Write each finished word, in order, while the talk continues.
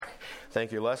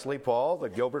Thank you, Leslie, Paul, the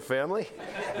Gilbert family,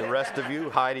 the rest of you.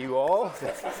 Hi to you all.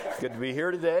 Good to be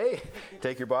here today.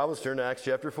 Take your Bibles, turn to Acts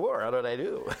chapter 4. How did I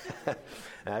do?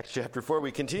 Acts chapter 4.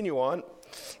 We continue on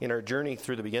in our journey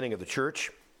through the beginning of the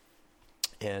church.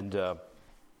 And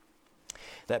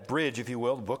that bridge, if you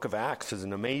will, the book of Acts, is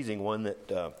an amazing one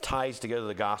that ties together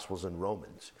the Gospels and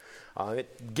Romans.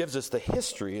 It gives us the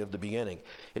history of the beginning.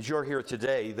 As you're here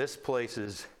today, this place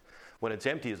is, when it's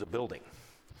empty, is a building.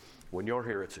 When you're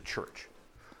here, it's a church.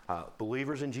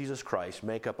 Believers in Jesus Christ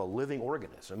make up a living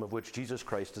organism of which Jesus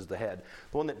Christ is the head,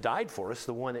 the one that died for us,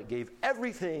 the one that gave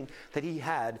everything that he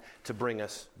had to bring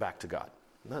us back to God.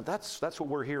 Now, that's what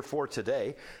we're here for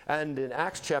today. And in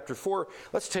Acts chapter 4,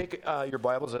 let's take your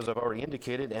Bibles, as I've already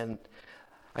indicated, and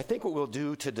I think what we'll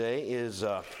do today is,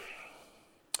 I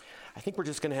think we're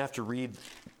just going to have to read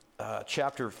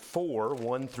chapter 4,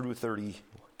 1 through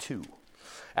 32.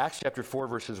 Acts chapter 4,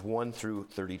 verses 1 through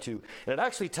 32. And it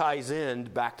actually ties in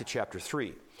back to chapter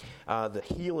 3, the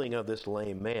healing of this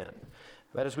lame man.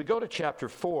 But as we go to chapter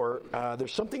 4,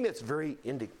 there's something that's very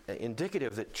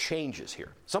indicative that changes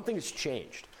here. Something has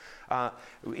changed.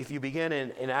 If you begin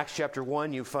in Acts chapter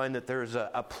 1, you find that there's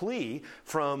a plea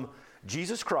from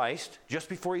Jesus Christ just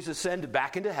before he's ascended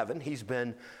back into heaven. He's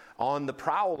been on the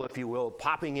prowl, if you will,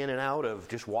 popping in and out of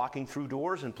just walking through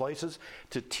doors and places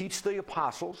to teach the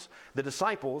apostles, the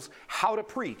disciples, how to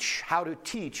preach, how to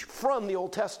teach from the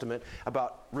Old Testament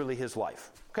about really his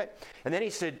life. Okay? And then he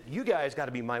said, you guys got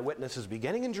to be my witnesses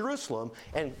beginning in Jerusalem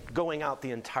and going out the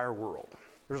entire world.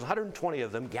 There's 120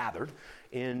 of them gathered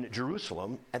in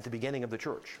Jerusalem at the beginning of the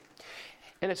church.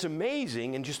 And it's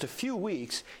amazing, in just a few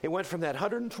weeks, it went from that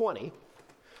 120,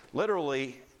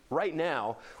 literally. Right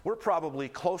now, we're probably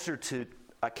closer to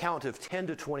a count of 10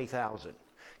 to 20,000.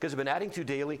 Because we've been adding to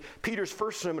daily. Peter's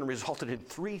first sermon resulted in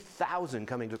 3,000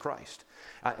 coming to Christ.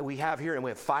 We have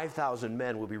 5,000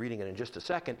 men. We'll be reading it in just a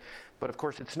second. But of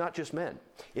course, it's not just men.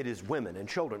 It is women and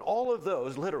children. All of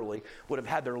those literally would have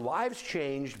had their lives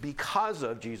changed because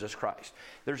of Jesus Christ.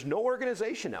 There's no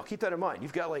organization now. Keep that in mind.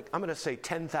 You've got I'm going to say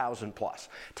 10,000 plus.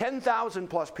 10,000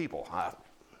 plus people.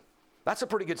 That's a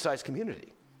pretty good sized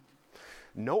community.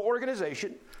 No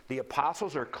organization. The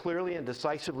apostles are clearly and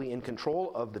decisively in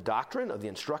control of the doctrine, of the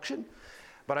instruction.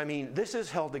 But I mean, this is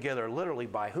held together literally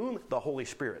by whom? The Holy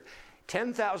Spirit.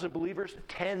 10,000 believers,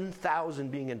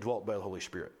 10,000 being indwelt by the Holy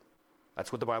Spirit.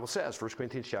 That's what the Bible says, 1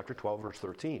 Corinthians chapter 12, verse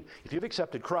 13. If you've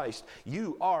accepted Christ,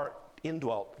 you are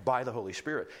indwelt by the Holy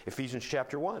Spirit. Ephesians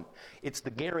chapter 1. It's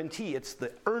the guarantee, it's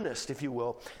the earnest, if you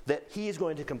will, that he is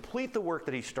going to complete the work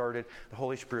that he started. The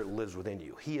Holy Spirit lives within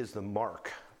you. He is the mark,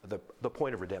 the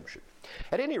point of redemption.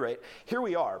 At any rate, here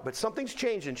we are, but something's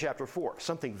changed in chapter 4,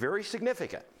 something very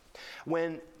significant.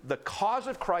 When the cause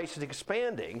of Christ is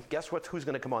expanding, guess who's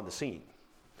going to come on the scene?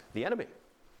 The enemy.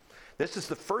 This is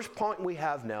the first point we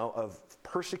have now of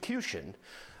persecution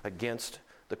against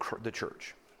the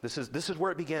church. This is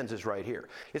where it begins, is right here.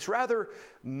 It's rather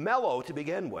mellow to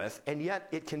begin with, and yet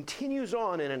it continues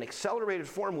on in an accelerated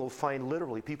form. We'll find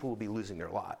literally people will be losing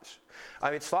their lives.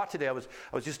 It's thought today, I was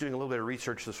just doing a little bit of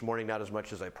research this morning, not as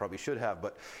much as I probably should have,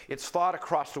 but it's thought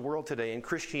across the world today, in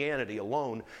Christianity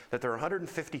alone, that there are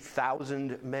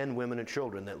 150,000 men, women, and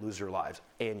children that lose their lives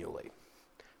annually.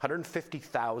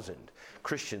 150,000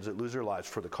 Christians that lose their lives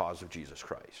for the cause of Jesus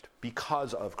Christ,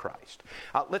 because of Christ.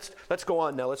 Let's go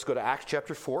on now. Let's go to Acts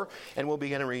chapter 4, and we'll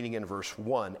begin reading in verse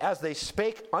 1. As they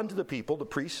spake unto the people, the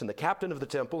priests and the captain of the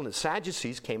temple and the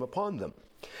Sadducees came upon them,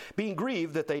 being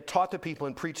grieved that they taught the people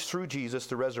and preached through Jesus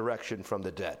the resurrection from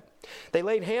the dead. They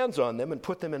laid hands on them and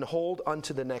put them in hold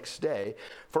unto the next day,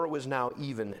 for it was now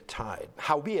eventide.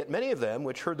 Howbeit, many of them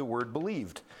which heard the word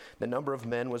believed. The number of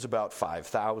men was about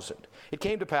 5,000. It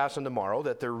came to pass on the morrow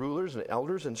that their rulers and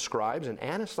elders and scribes and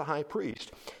Annas the high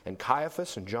priest and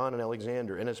Caiaphas and John and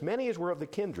Alexander and as many as were of the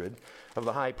kindred of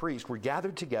the high priest were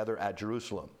gathered together at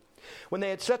Jerusalem. When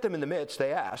they had set them in the midst,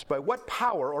 they asked, by what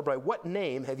power or by what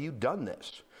name have you done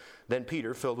this? Then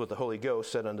Peter, filled with the Holy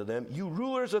Ghost, said unto them, you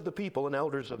rulers of the people and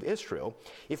elders of Israel,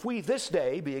 if we this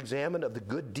day be examined of the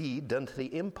good deed done to the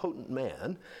impotent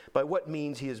man, by what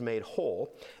means he is made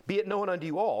whole, be it known unto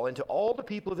you all and to all the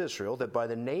people of Israel, that by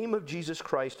the name of Jesus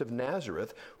Christ of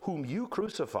Nazareth, whom you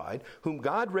crucified, whom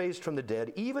God raised from the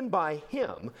dead, even by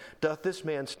him doth this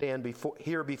man stand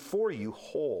here before you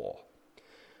whole.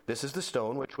 This is the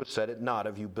stone which was set at naught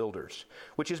of you builders,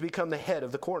 which has become the head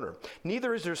of the corner.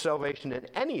 Neither is there salvation in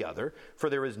any other, for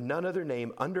there is none other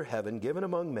name under heaven given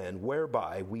among men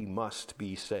whereby we must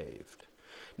be saved.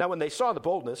 Now when they saw the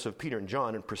boldness of Peter and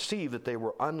John and perceived that they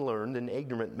were unlearned and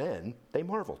ignorant men, they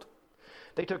marveled.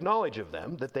 They took knowledge of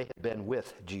them that they had been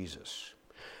with Jesus.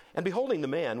 And beholding the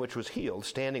man which was healed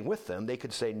standing with them, they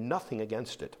could say nothing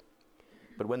against it.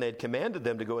 But when they had commanded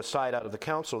them to go aside out of the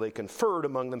council, they conferred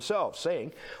among themselves,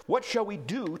 saying, What shall we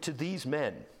do to these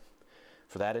men?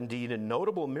 For that indeed a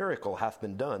notable miracle hath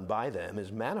been done by them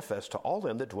is manifest to all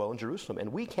them that dwell in Jerusalem,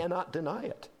 and we cannot deny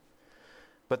it.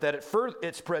 But that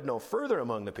it spread no further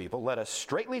among the people, let us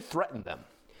straitly threaten them,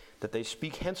 that they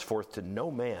speak henceforth to no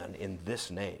man in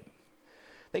this name.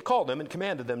 They called them and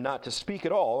commanded them not to speak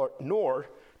at all, nor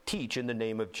teach in the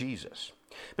name of Jesus.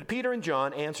 But Peter and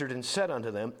John answered and said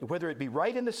unto them, Whether it be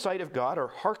right in the sight of God, or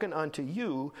hearken unto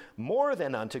you more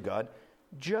than unto God,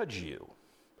 judge you.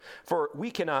 For we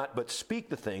cannot but speak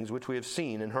the things which we have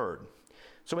seen and heard.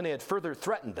 So when they had further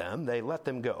threatened them, they let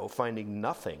them go, finding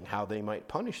nothing how they might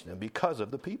punish them because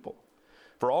of the people.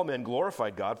 For all men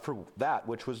glorified God for that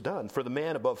which was done, for the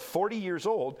man above 40 years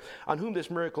old, on whom this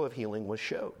miracle of healing was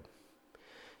showed.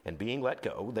 And being let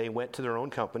go, they went to their own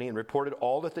company and reported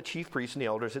all that the chief priests and the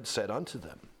elders had said unto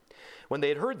them. When they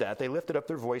had heard that, they lifted up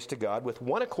their voice to God with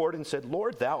one accord and said,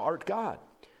 Lord, thou art God,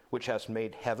 which hast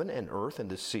made heaven and earth and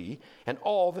the sea, and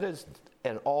all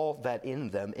that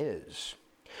in them is.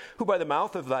 Who by the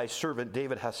mouth of thy servant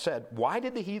David hath said, Why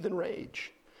did the heathen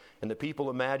rage? And the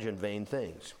people imagined vain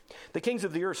things. The kings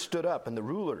of the earth stood up, and the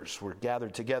rulers were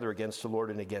gathered together against the Lord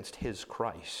and against his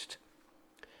Christ.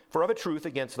 For of a truth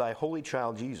against thy holy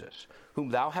child Jesus, whom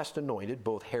thou hast anointed,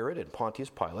 both Herod and Pontius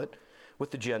Pilate,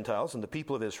 with the Gentiles and the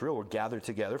people of Israel were gathered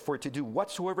together for to do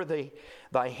whatsoever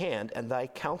thy hand and thy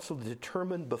counsel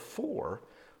determined before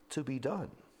to be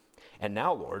done. And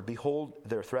now, Lord, behold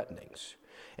their threatenings,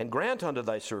 and grant unto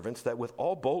thy servants that with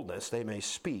all boldness they may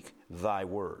speak thy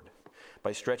word,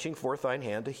 by stretching forth thine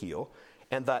hand to heal,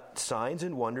 and that signs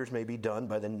and wonders may be done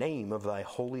by the name of thy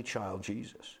holy child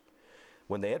Jesus.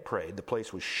 When they had prayed, the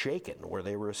place was shaken where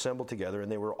they were assembled together, and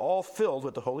they were all filled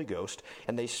with the Holy Ghost,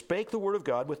 and they spake the word of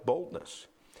God with boldness.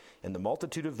 And the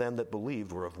multitude of them that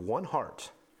believed were of one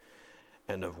heart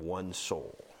and of one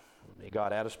soul. May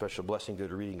God add a special blessing to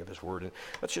the reading of his word. And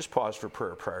let's just pause for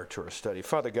prayer prior to our study.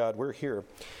 Father God, we're here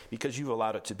because you've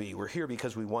allowed it to be. We're here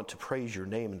because we want to praise your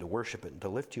name and to worship it and to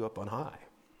lift you up on high.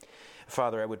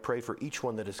 Father, I would pray for each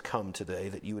one that has come today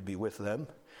that you would be with them,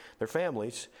 their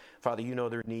families. Father, you know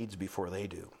their needs before they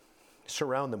do.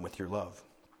 Surround them with your love,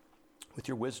 with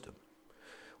your wisdom,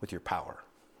 with your power.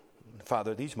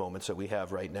 Father, these moments that we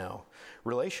have right now,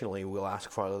 relationally, we'll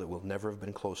ask, Father, that we'll never have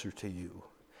been closer to you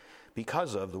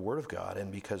because of the Word of God,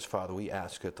 and because, Father, we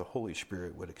ask that the Holy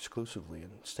Spirit would exclusively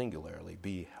and singularly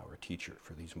be our teacher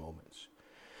for these moments.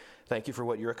 Thank you for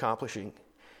what you're accomplishing.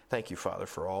 Thank you, Father,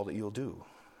 for all that you'll do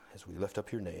as we lift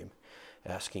up your name,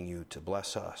 asking you to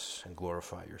bless us and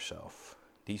glorify yourself.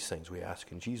 These things we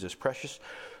ask in Jesus' precious,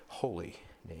 holy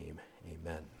name.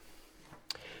 Amen.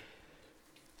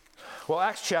 Well,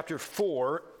 Acts chapter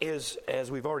 4 is,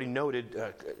 as we've already noted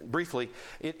briefly,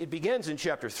 it begins in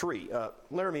chapter 3.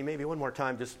 Laramie, maybe one more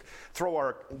time, just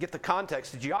get the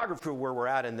context, the geography of where we're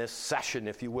at in this session,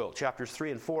 if you will. Chapters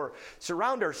 3 and 4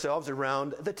 surround ourselves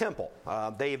around the temple.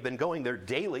 They have been going there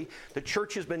daily. The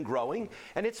church has been growing,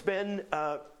 and it's been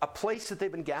a place that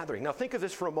they've been gathering. Now, think of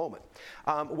this for a moment.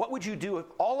 What would you do if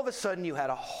all of a sudden you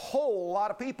had a whole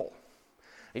lot of people?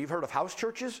 You've heard of house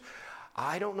churches?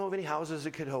 I don't know of any houses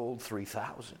that could hold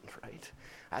 3,000, right?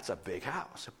 That's a big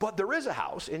house. But there is a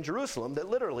house in Jerusalem that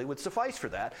literally would suffice for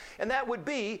that, and that would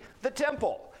be the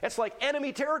temple. It's like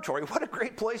enemy territory. What a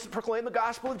great place to proclaim the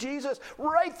gospel of Jesus,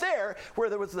 right there where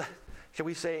there was the, shall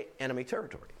we say, enemy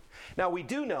territory. Now, we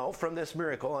do know from this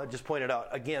miracle, I just pointed out,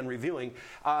 again, reviewing,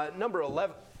 number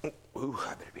 11. Ooh,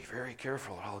 I better be very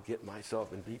careful or I'll get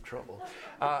myself in deep trouble.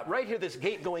 Right here, this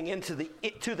gate going into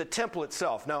the temple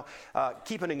itself. Now,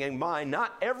 keeping in mind,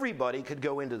 not everybody could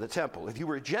go into the temple. If you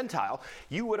were a Gentile,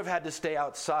 you would have had to stay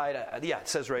outside. It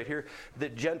says right here, the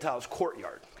Gentiles'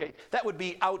 courtyard. Okay, that would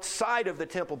be outside of the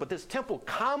temple. But this temple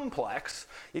complex,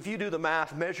 if you do the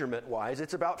math measurement-wise,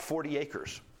 it's about 40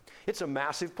 acres. It's a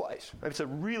massive place. It's a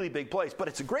really big place, but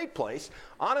it's a great place,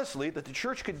 honestly, that the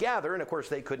church could gather. And, of course,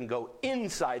 they couldn't go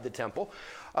inside the temple.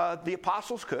 The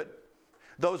apostles could.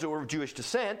 Those who were of Jewish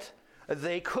descent,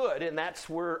 they could. And that's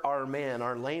where our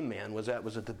lame man, was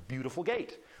at the beautiful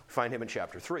gate. We find him in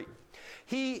chapter 3.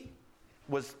 He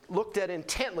was looked at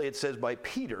intently, it says, by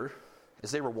Peter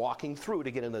as they were walking through to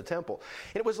get into the temple.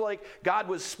 And it was like God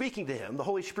was speaking to him. The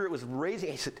Holy Spirit was raising.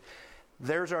 He said,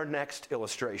 there's our next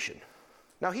illustration.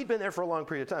 Now, he'd been there for a long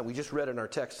period of time. We just read in our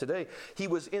text today, he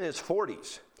was in his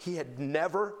 40s. He had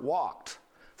never walked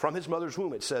from his mother's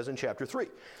womb, it says in chapter 3.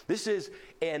 This is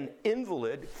an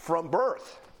invalid from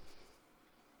birth.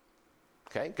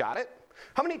 Okay, got it?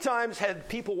 How many times had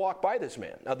people walked by this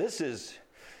man? Now, this is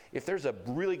if there's a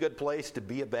really good place to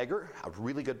be a beggar, a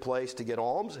really good place to get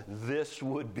alms, this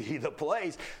would be the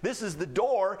place. This is the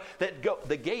door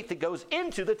the gate that goes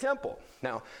into the temple.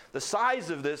 Now, the size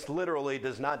of this literally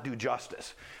does not do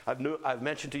justice. I've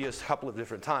mentioned to you a couple of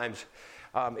different times.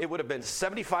 It would have been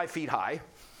 75 feet high.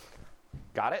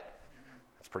 Got it?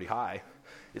 That's pretty high.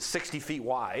 It's 60 feet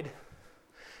wide.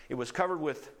 It was covered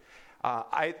with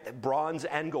bronze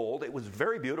and gold. It was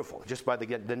very beautiful, just by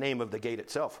the name of the gate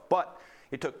itself. But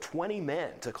it took 20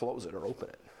 men to close it or open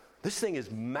it. This thing is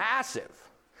massive.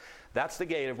 That's the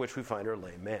gate of which we find our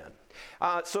lame man.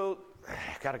 So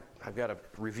I've got to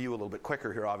review a little bit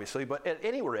quicker here, obviously. But at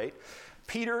any rate,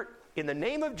 Peter, in the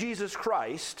name of Jesus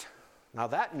Christ, now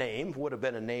that name would have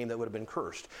been a name that would have been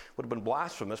cursed, would have been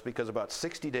blasphemous, because about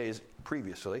 60 days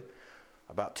previously,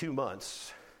 about 2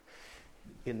 months,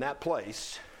 in that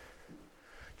place,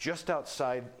 just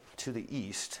outside to the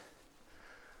east,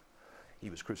 he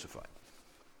was crucified.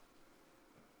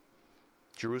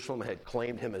 Jerusalem had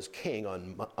claimed him as king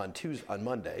on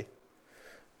Monday,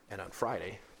 and on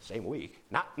Friday, same week,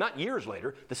 not years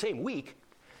later, the same week,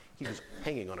 he was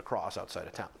hanging on a cross outside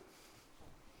of town.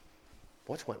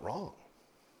 What went wrong?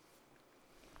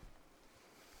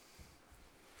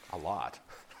 A lot.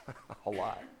 A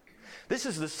lot. This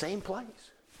is the same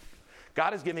place.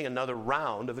 God is giving another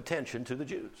round of attention to the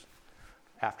Jews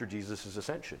after Jesus'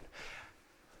 ascension.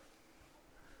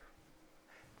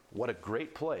 What a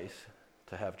great place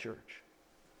to have church.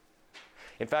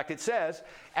 In fact, it says,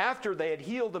 after they had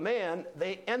healed the man,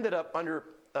 they ended up under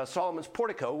Solomon's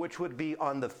portico, which would be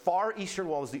on the far eastern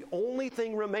wall, is the only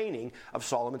thing remaining of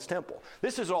Solomon's temple.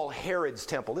 This is all Herod's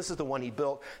temple. This is the one he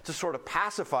built to sort of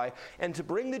pacify and to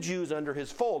bring the Jews under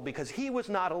his fold, because he was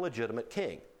not a legitimate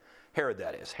king. Herod,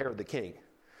 that is, Herod the king.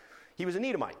 He was an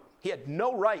Edomite. He had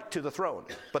no right to the throne.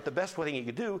 But the best thing he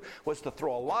could do was to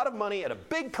throw a lot of money at a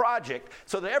big project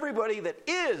so that everybody that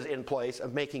is in place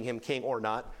of making him king or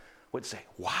not would say,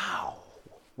 wow,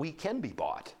 we can be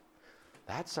bought.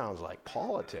 That sounds like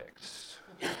politics.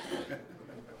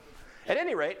 At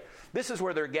any rate, this is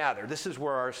where they're gathered. This is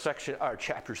where our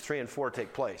chapters 3 and 4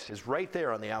 take place, is right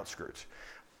there on the outskirts.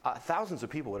 Thousands of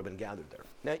people would have been gathered there.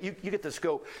 Now, you get the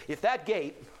scope. If that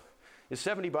gate is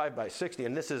 75 by 60,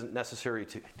 and this isn't necessary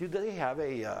to... Do they have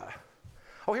a...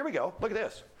 Oh, here we go. Look at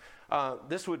this.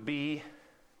 This would be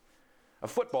a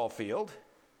football field.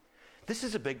 This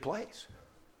is a big place.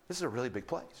 This is a really big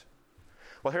place.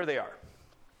 Well, here they are.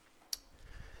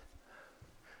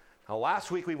 Now,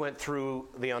 last week we went through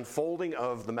the unfolding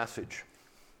of the message.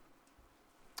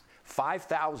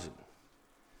 5,000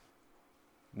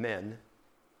 men,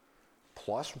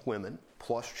 plus women,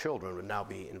 plus children would now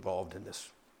be involved in this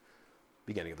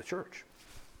beginning of the church.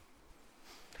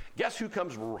 Guess who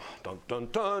comes? Dun, dun,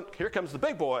 dun. Here comes the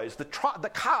big boys, the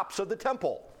cops of the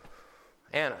temple.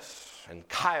 Annas and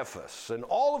Caiaphas and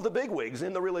all of the bigwigs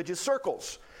in the religious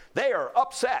circles. They are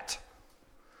upset.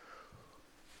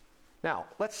 Now,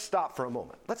 let's stop for a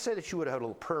moment. Let's say that you would have had a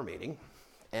little prayer meeting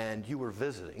and you were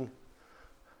visiting.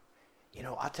 You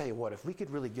know, I'll tell you what, if we could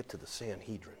really get to the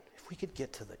Sanhedrin, if we could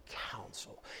get to the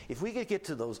council, if we could get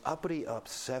to those uppity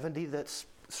 70 that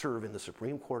serve in the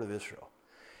Supreme Court of Israel,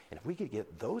 and if we could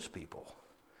get those people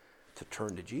to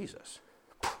turn to Jesus,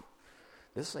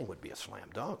 this thing would be a slam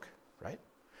dunk, right?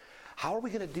 How are we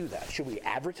going to do that? Should we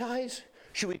advertise?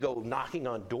 Should we go knocking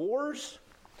on doors?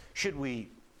 Should we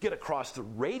get across the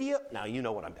radio? Now, you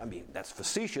know what I mean. That's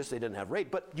facetious. They didn't have radio.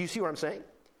 But do you see what I'm saying?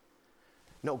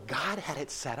 No, God had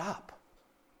it set up.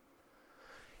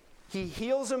 He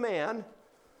heals a man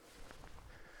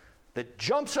that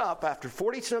jumps up after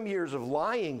 40-some years of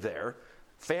lying there.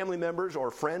 Family members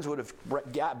or friends would have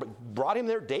brought him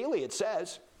there daily, it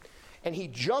says. And he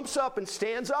jumps up and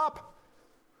stands up.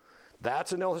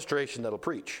 That's an illustration that'll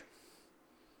preach.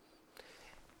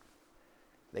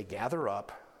 They gather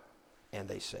up and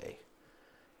they say,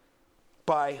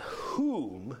 by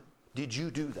whom did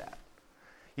you do that?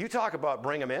 You talk about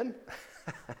bring them in.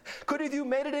 Could have you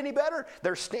made it any better?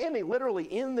 They're standing literally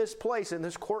in this place, in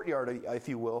this courtyard, if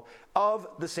you will, of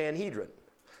the Sanhedrin.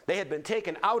 They had been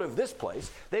taken out of this place.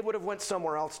 They would have went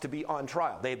somewhere else to be on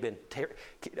trial. They had been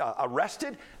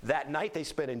arrested. That night they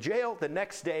spent in jail. The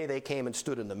next day they came and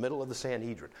stood in the middle of the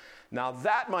Sanhedrin. Now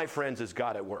that, my friends, is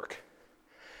God at work.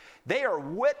 They are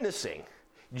witnessing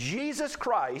Jesus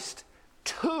Christ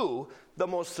to the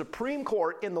most supreme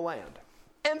court in the land.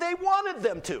 And they wanted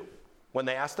them to when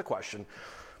they asked the question,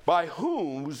 by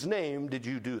whose name did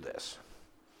you do this?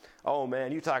 Oh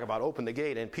man, you talk about open the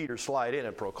gate and Peter slide in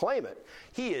and proclaim it.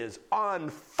 He is on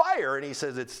fire and he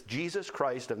says it's Jesus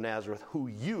Christ of Nazareth who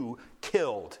you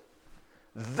killed.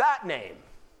 That name.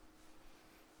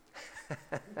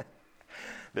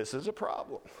 This is a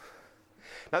problem.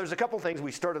 Now, there's a couple things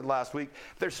we started last week.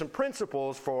 There's some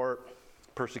principles for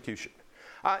persecution.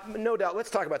 No doubt, let's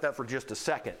talk about that for just a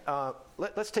second.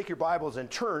 Let's take your Bibles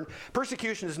and turn.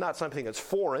 Persecution is not something that's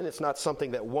foreign. It's not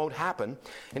something that won't happen.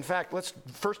 In fact, let's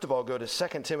first of all go to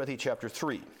 2 Timothy chapter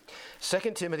 3.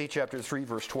 2 Timothy chapter 3,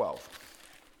 verse 12.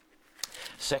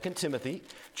 2 Timothy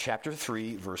chapter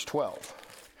 3, verse 12.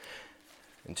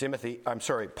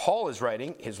 And Paul is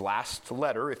writing his last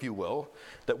letter, if you will,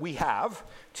 that we have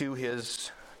to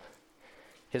his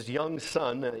young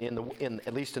son,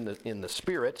 at least in the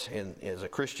spirit, and as a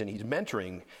Christian, he's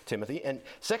mentoring Timothy. And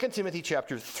 2 Timothy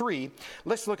chapter 3,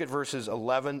 let's look at verses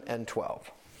 11 and 12.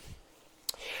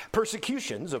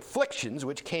 Persecutions, afflictions,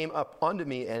 which came up unto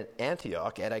me at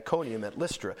Antioch, at Iconium, at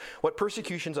Lystra. What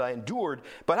persecutions I endured,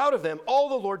 but out of them all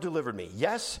the Lord delivered me.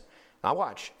 Yes, now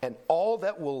watch. And all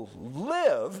that will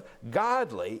live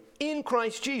godly in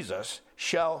Christ Jesus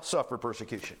shall suffer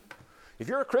persecution. If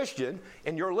you're a Christian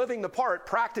and you're living the part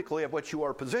practically of what you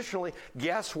are positionally,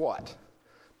 guess what?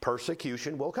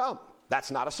 Persecution will come.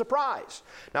 That's not a surprise.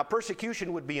 Now,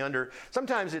 persecution would be under,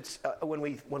 sometimes it's, when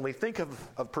we think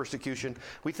of persecution,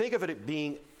 we think of it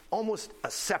being almost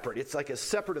it's like a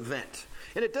separate event.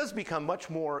 And it does become much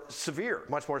more severe,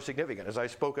 much more significant. As I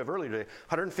spoke of earlier today,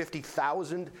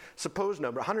 150,000, supposed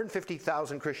number,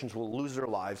 150,000 Christians will lose their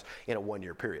lives in a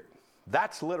 1-year period.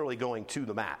 That's literally going to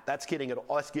the mat. That's giving it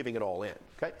all in.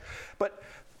 Okay? But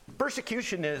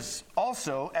persecution is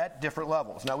also at different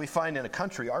levels. Now we find in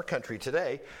our country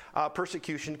today,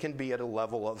 persecution can be at a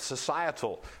level of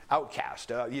societal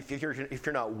outcast. If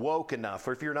you're not woke enough,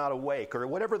 or if you're not awake, or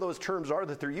whatever those terms are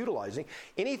that they're utilizing,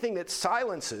 anything that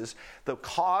silences the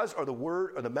cause or the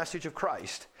word or the message of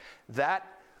Christ,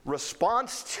 that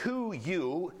response to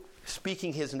you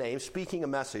speaking his name, speaking a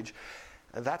message,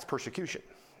 that's persecution.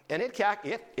 And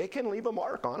it can leave a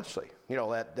mark, honestly. You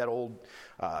know, that old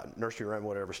nursery rhyme,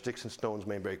 whatever, sticks and stones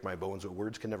may break my bones, but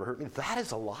words can never hurt me. That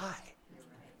is a lie.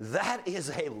 That is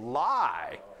a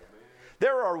lie.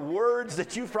 There are words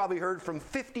that you've probably heard from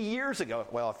 50 years ago.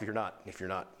 Well, if you're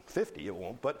not 50, it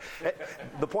won't. But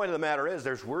the point of the matter is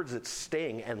there's words that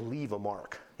sting and leave a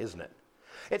mark, isn't it?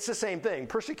 It's the same thing.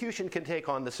 Persecution can take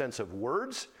on the sense of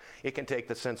words. It can take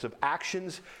the sense of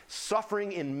actions,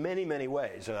 suffering in many, many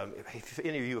ways. If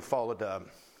any of you have followed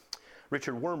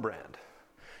Richard Wurmbrand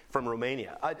from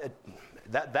Romania,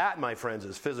 that, my friends,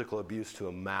 is physical abuse to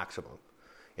a maximum.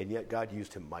 And yet God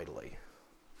used him mightily.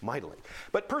 Mightily.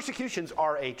 But persecutions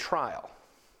are a trial.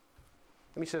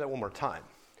 Let me say that one more time.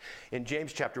 In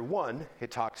James chapter 1,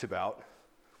 it talks about,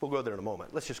 we'll go there in a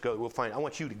moment. Let's just go. I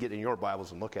want you to get in your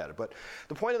Bibles and look at it. But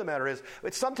the point of the matter is,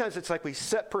 sometimes it's like we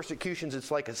set persecutions,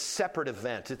 it's like a separate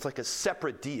event. It's like a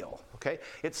separate deal, okay?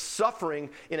 It's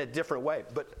suffering in a different way.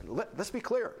 But let's be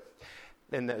clear,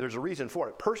 and there's a reason for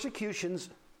it. Persecutions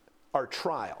are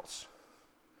trials.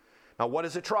 Now, what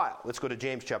is a trial? Let's go to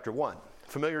James chapter 1.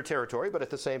 Familiar territory, but at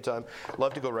the same time,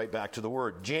 love to go right back to the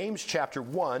Word. James chapter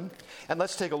 1, and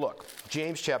let's take a look.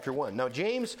 James chapter 1. Now,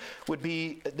 James would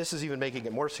be, this is even making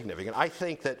it more significant. I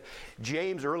think that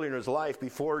James, earlier in his life,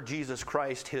 before Jesus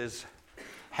Christ, his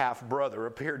half-brother,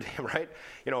 appeared to him, right?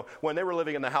 You know, when they were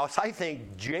living in the house, I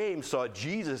think James saw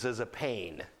Jesus as a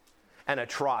pain and a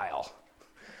trial.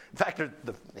 In fact,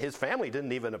 his family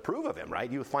didn't even approve of him, right?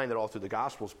 You find it all through the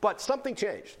Gospels. But something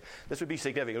changed. This would be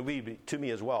significant. It would be to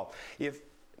me as well. If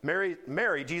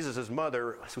Mary, Jesus'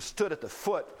 mother, stood at the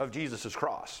foot of Jesus'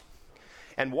 cross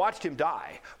and watched him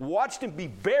die, watched him be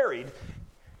buried,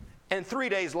 and 3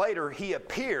 days later, he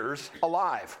appears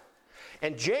alive.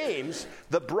 And James,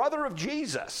 the brother of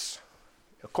Jesus,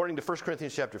 according to 1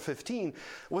 Corinthians chapter 15,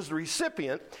 was the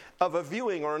recipient of a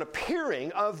viewing or an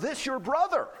appearing of this your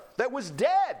brother that was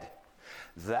dead.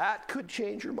 That could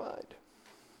change your mind.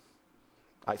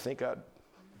 I think I'd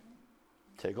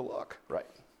take a look, right?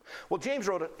 Well, James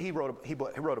wrote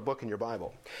a book in your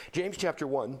Bible, James chapter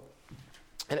 1,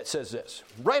 and it says this,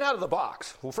 right out of the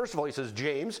box. Well, first of all, he says,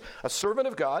 James, a servant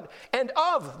of God and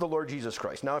of the Lord Jesus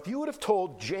Christ. Now, if you would have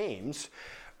told James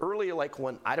earlier,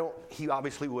 he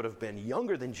obviously would have been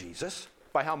younger than Jesus.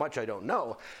 By how much, I don't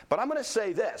know. But I'm going to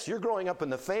say this. You're growing up in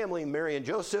the family, Mary and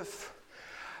Joseph.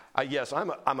 Yes,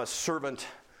 I'm a servant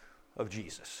of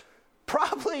Jesus.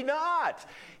 Probably not.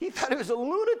 He thought he was a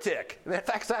lunatic.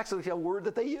 That's actually a word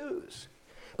that they use.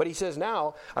 But he says,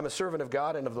 now, I'm a servant of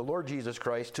God and of the Lord Jesus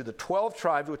Christ to the 12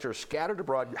 tribes which are scattered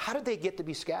abroad. How did they get to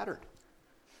be scattered?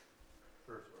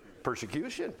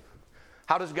 Persecution.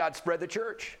 How does God spread the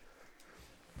church?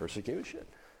 Persecution.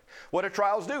 What do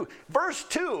trials do? Verse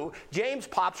 2, James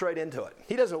pops right into it.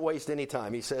 He doesn't waste any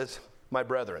time. He says, my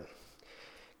brethren,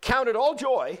 count it all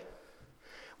joy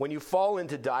when you fall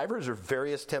into divers or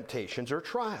various temptations or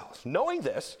trials, knowing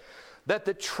this, that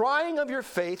the trying of your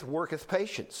faith worketh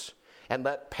patience, and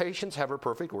let patience have her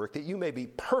perfect work, that you may be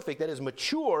perfect, that is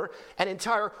mature and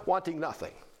entire, wanting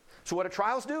nothing. So what do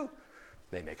trials do?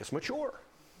 They make us mature.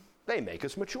 They make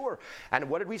us mature. And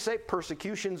what did we say?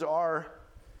 Persecutions are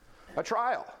a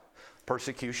trial.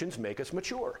 Persecutions make us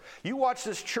mature. You watch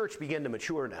this church begin to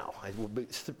mature now. I will be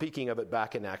speaking of it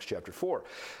back in Acts chapter 4.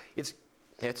 It's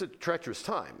a treacherous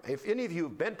time. If any of you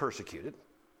have been persecuted,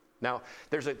 now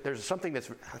there's something that's,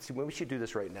 let's see, we should do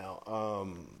this right now.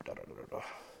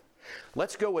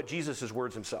 Let's go with Jesus'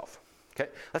 words himself. Okay,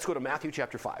 let's go to Matthew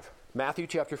chapter 5. Matthew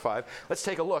chapter 5. Let's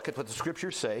take a look at what the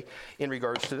scriptures say in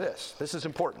regards to this. This is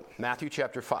important. Matthew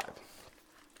chapter 5.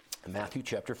 Matthew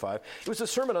chapter 5. It was the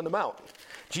Sermon on the Mount.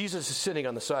 Jesus is sitting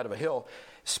on the side of a hill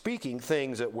speaking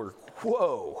things that were,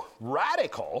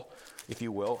 radical, if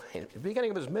you will, at the beginning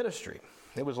of his ministry.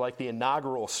 It was like the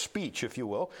inaugural speech, if you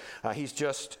will. He's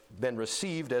just been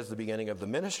received as the beginning of the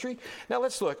ministry. Now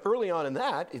let's look. Early on in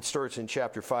that, it starts in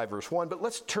chapter 5, verse 1, but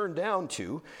let's turn down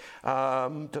to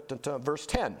verse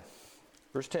 10.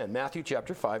 Verse 10, Matthew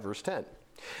chapter 5, verse 10.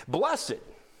 Blessed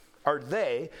are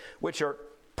they which are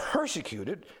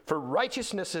persecuted for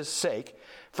righteousness' sake,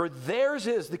 for theirs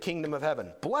is the kingdom of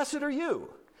heaven. Blessed are you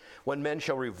when men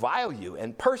shall revile you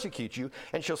and persecute you,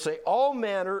 and shall say all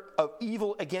manner of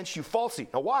evil against you falsely.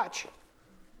 Now watch.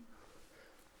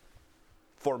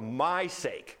 For my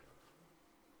sake.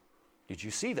 Did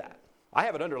you see that? I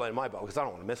have it underlined in my Bible because I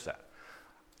don't want to miss that.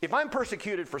 If I'm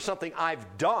persecuted for something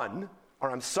I've done,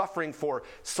 or I'm suffering for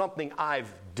something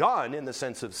I've done in the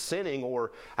sense of sinning,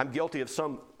 or I'm guilty of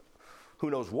some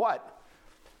who knows what,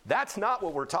 that's not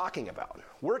what we're talking about.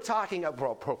 We're talking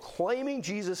about proclaiming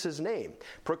Jesus' name,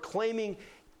 proclaiming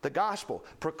the gospel,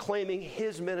 proclaiming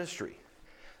his ministry.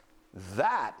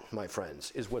 That, my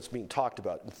friends, is what's being talked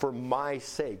about. For my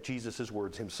sake, Jesus'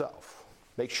 words himself.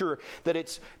 Make sure that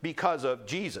it's because of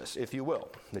Jesus, if you will,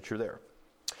 that you're there.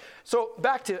 So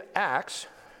back to Acts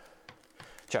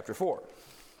chapter 4.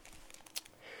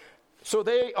 So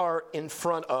they are in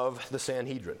front of the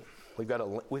Sanhedrin. We've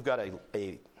got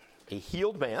a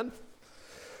healed man.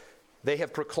 They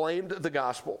have proclaimed the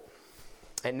gospel.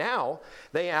 And now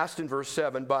they asked in verse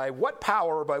 7, by what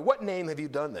power or by what name have you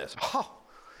done this?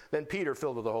 Then Peter,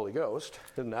 filled with the Holy Ghost.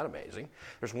 Isn't that amazing?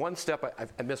 There's one step,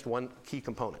 I missed one key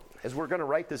component. As we're going to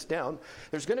write this down,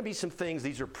 there's going to be some things,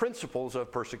 these are principles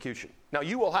of persecution. Now,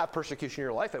 you will have persecution in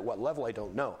your life. At what level, I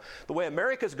don't know. The way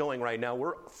America's going right now,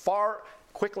 we're far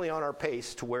quickly on our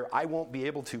pace to where I won't be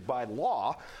able to, by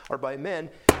law or by men,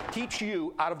 teach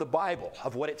you out of the Bible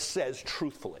of what it says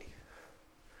truthfully.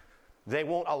 They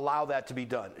won't allow that to be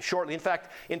done shortly. In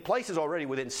fact, in places already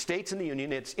within states in the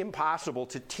Union, it's impossible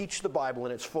to teach the Bible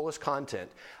in its fullest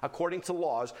content according to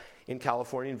laws in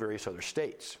California and various other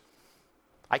states.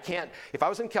 If I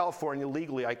was in California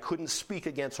legally, I couldn't speak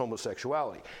against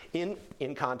homosexuality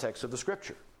in context of the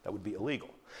scripture. That would be illegal.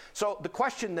 So the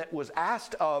question that was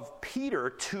asked of Peter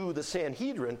to the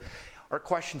Sanhedrin are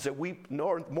questions that we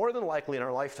more than likely in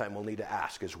our lifetime will need to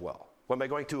ask as well. Am I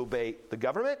going to obey the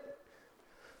government,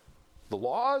 the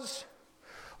laws,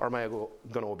 or am I going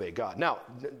to obey God? Now,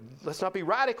 let's not be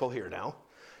radical here now.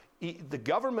 The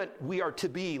government, we are to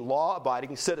be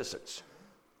law-abiding citizens.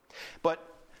 But,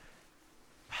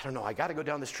 I don't know, I got to go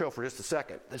down this trail for just a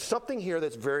second. There's something here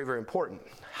that's very, very important.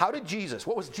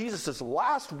 What was Jesus'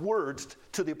 last words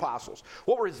to the apostles?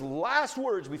 What were his last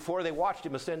words before they watched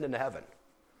him ascend into heaven?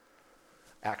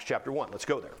 Acts chapter 1. Let's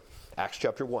go there. Acts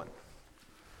chapter 1.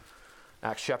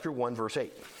 Acts chapter 1, verse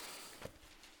 8.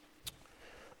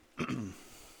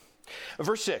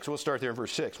 Verse 6, we'll start there in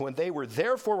verse 6. When they were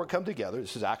come together,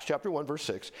 this is Acts chapter 1, verse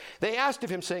 6, they asked of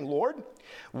him, saying, Lord,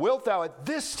 wilt thou at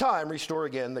this time restore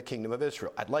again the kingdom of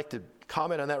Israel? I'd like to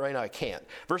comment on that right now. I can't.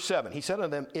 Verse 7, he said unto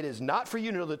them, it is not for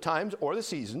you to know the times or the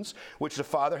seasons which the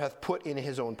Father hath put in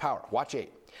his own power. Watch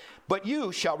 8. But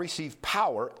you shall receive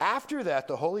power after that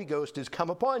the Holy Ghost is come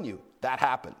upon you. That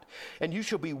happened. And you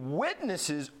shall be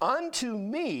witnesses unto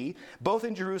me, both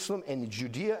in Jerusalem and in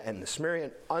Judea and the Samaria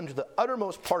and unto the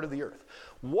uttermost part of the earth.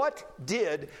 What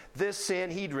did this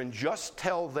Sanhedrin just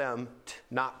tell them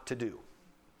not to do?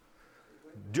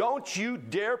 Don't you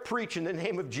dare preach in the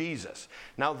name of Jesus.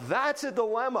 Now that's a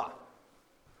dilemma.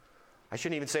 I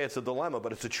shouldn't even say it's a dilemma,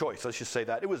 but it's a choice. Let's just say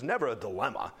that. It was never a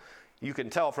dilemma. You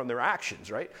can tell from their actions,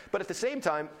 right? But at the same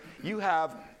time, you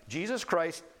have Jesus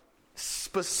Christ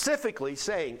specifically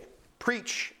saying,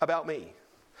 preach about me.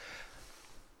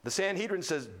 The Sanhedrin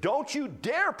says, don't you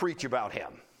dare preach about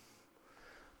him.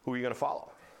 Who are you going to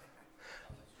follow?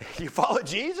 You follow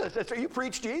Jesus. That's right. You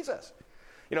preach Jesus.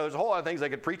 You know, there's a whole lot of things I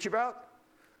could preach about.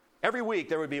 Every week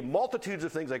there would be multitudes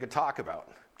of things I could talk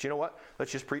about. But you know what?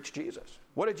 Let's just preach Jesus.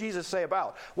 What did Jesus say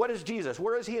about? What is Jesus?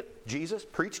 Where is he? Jesus.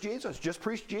 Preach Jesus. Just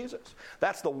preach Jesus.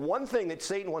 That's the one thing that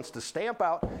Satan wants to stamp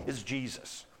out is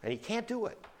Jesus. And he can't do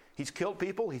it. He's killed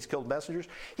people. He's killed messengers.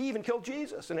 He even killed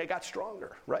Jesus, and it got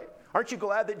stronger, right? Aren't you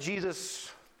glad that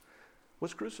Jesus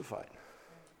was crucified?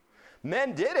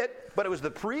 Men did it, but it was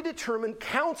the predetermined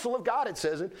counsel of God, it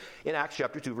says in Acts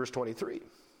chapter 2, verse 23.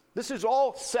 This is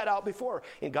all set out before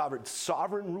in God's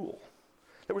sovereign rule.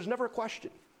 There was never a question.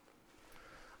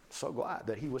 I'm so glad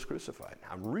that he was crucified.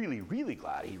 I'm really, really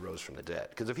glad he rose from the dead.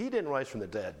 Because if he didn't rise from the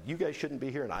dead, you guys shouldn't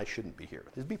be here and I shouldn't be here.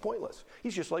 It'd be pointless.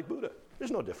 He's just like Buddha.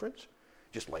 There's no difference.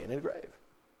 Just laying in a grave.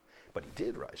 But he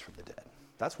did rise from the dead.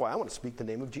 That's why I want to speak the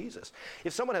name of Jesus.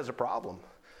 If someone has a problem,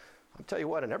 I'll tell you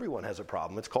what, and everyone has a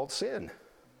problem. It's called sin.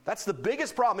 That's the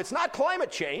biggest problem. It's not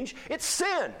climate change. It's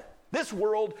sin. This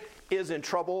world is in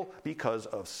trouble because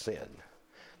of sin.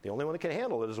 The only one that can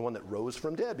handle it is the one that rose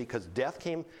from dead, because death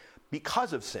came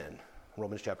because of sin.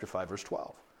 Romans chapter 5, verse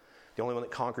 12. The only one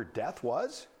that conquered death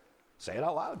was, say it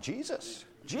out loud, Jesus.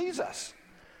 Jesus.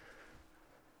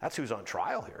 That's who's on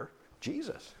trial here.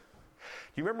 Jesus.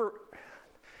 Do you remember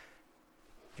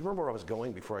where I was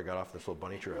going before I got off this little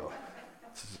bunny trail?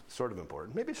 It's sort of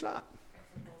important. Maybe it's not.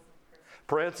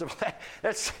 Principle.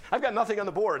 I've got nothing on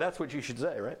the board. That's what you should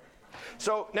say, right?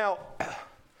 So now,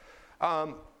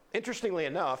 interestingly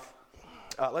enough,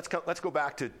 let's go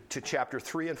back to chapter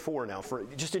 3 and 4 now, for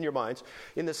just in your minds,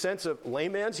 in the sense of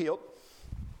lame man's healed.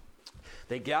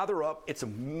 They gather up. It's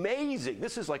amazing.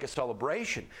 This is like a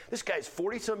celebration. This guy's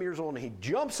 40-some years old, and he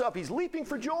jumps up. He's leaping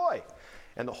for joy.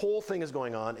 And the whole thing is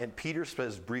going on, and Peter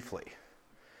says briefly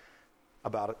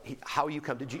about it, how you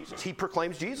come to Jesus. He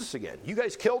proclaims Jesus again. You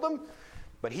guys killed him,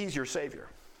 but he's your Savior.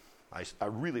 I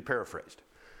really paraphrased.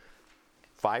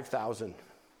 5,000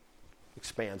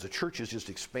 expands. The church is just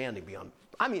expanding beyond.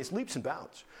 I mean, it's leaps and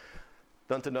bounds.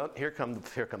 Dun, dun, dun, here come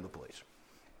the police.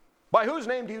 By whose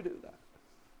name do you do that?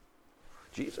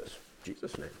 Jesus.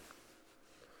 Jesus' name.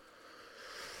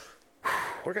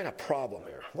 We're got a problem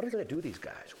here. What are we going to do with these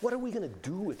guys? What are we going to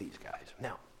do with these guys?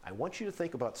 Now, I want you to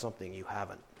think about something you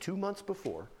haven't. 2 months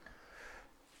before,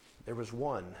 there was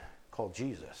one called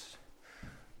Jesus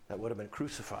that would have been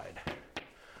crucified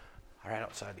right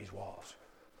outside these walls.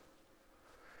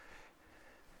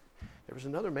 There was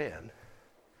another man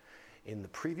in the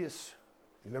previous,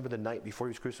 remember the night before he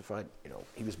was crucified?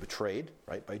 He was betrayed,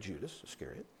 right, by Judas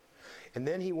Iscariot. And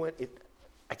then he went,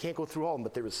 I can't go through all of them,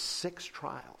 but there was 6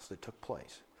 trials that took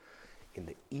place in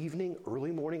the evening,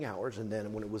 early morning hours, and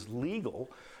then when it was legal,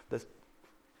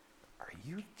 are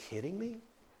you kidding me?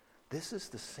 This is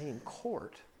the same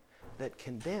court that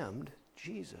condemned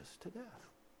Jesus to death.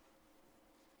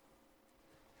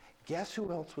 Guess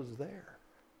who else was there?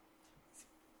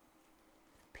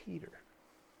 Peter.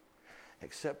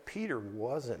 Except Peter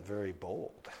wasn't very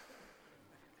bold.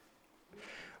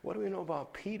 What do we know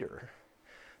about Peter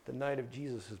the night of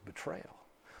Jesus' betrayal?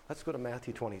 Let's go to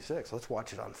Matthew 26. Let's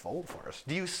watch it unfold for us.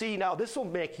 Do you see now? This will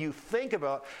make you think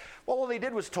about, well, all they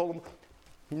did was told him,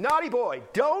 naughty boy,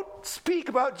 don't speak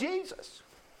about Jesus.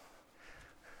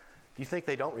 Do you think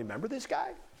they don't remember this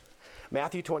guy?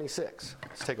 Matthew 26.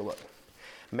 Let's take a look.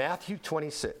 Matthew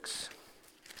 26.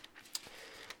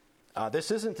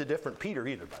 This isn't a different Peter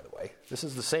either, by the way. This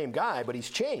is the same guy, but he's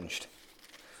changed.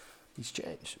 He's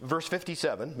changed. Verse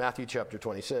 57, Matthew chapter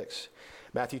 26.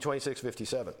 Matthew 26,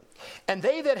 57. And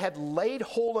they that had laid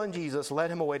hold on Jesus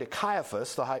led him away to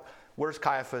Caiaphas, the high... Where's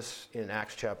Caiaphas in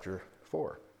Acts chapter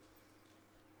 4?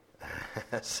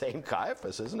 Same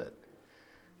Caiaphas, isn't it?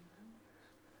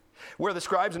 Where the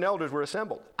scribes and elders were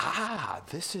assembled.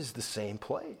 This is the same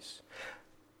place.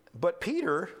 But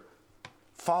Peter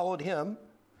followed him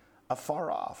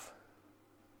afar off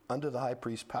unto the high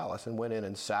priest's palace and went in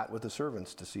and sat with the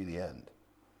servants to see the end.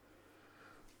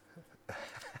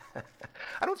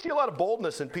 I don't see a lot of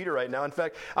boldness in Peter right now. In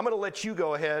fact, I'm going to let you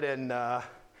go ahead and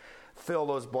fill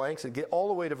those blanks and get all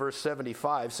the way to verse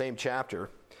 75, same chapter.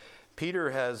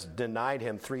 Peter has denied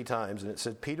him 3 times, and it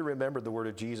said, Peter remembered the word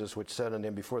of Jesus, which said unto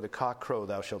him, before the cock crow,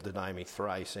 thou shalt deny me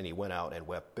thrice. And he went out and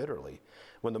wept bitterly.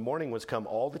 When the morning was come,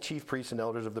 all the chief priests and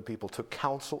elders of the people took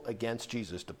counsel against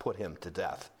Jesus to put him to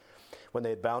death. When they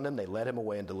had bound him, they led him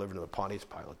away and delivered him to Pontius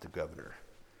Pilate, the governor.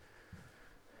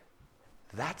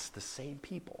 That's the same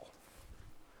people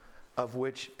of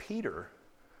which Peter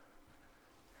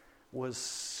was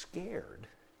scared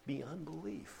beyond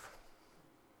belief.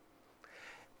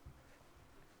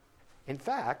 In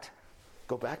fact,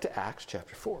 go back to Acts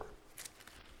chapter 4.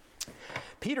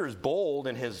 Peter is bold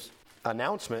in his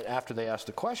announcement after they asked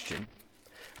the question.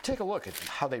 Take a look at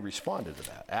how they responded to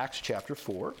that. Acts chapter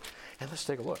 4, and let's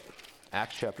take a look.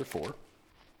 Acts chapter 4.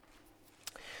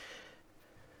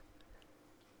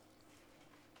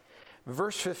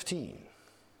 Verse 15.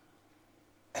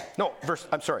 No, verse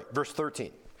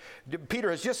 13. Peter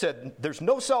has just said, there's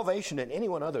no salvation in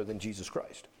anyone other than Jesus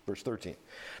Christ. Verse 13.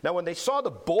 Now, when they saw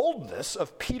the boldness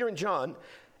of Peter and John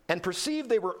and perceived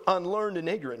they were unlearned and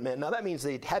ignorant men. Now, that means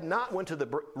they had not went to the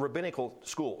rabbinical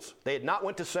schools. They had not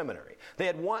went to seminary. They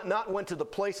had not went to the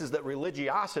places that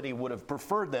religiosity would have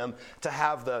preferred them to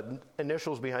have the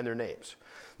initials behind their names.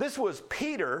 This was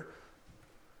Peter,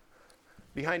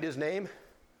 behind his name,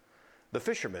 the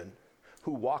fisherman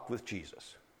who walked with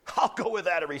Jesus. I'll go with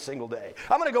that every single day.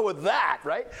 I'm going to go with that,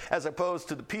 right? As opposed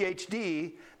to the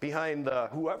PhD behind the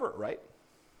whoever, right?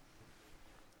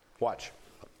 Watch.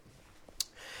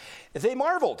 They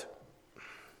marveled.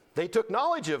 They took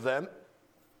knowledge of them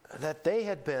that they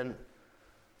had been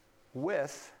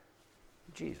with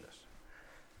Jesus.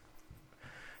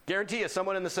 Guarantee you,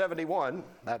 someone in the 71,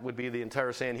 that would be the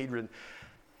entire Sanhedrin,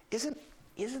 isn't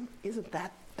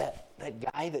that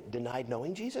guy that denied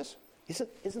knowing Jesus?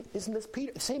 Isn't this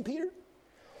Peter, the same Peter?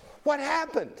 What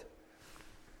happened?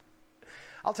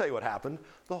 I'll tell you what happened.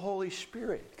 The Holy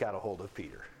Spirit got a hold of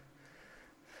Peter.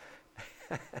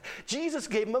 Jesus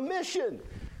gave him a mission.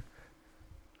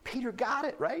 Peter got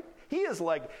it, right? He is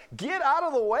like, get out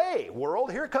of the way,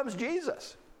 world. Here comes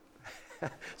Jesus.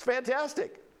 It's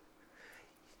fantastic.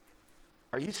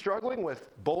 Are you struggling with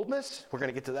boldness? We're going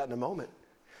to get to that in a moment.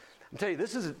 I'm telling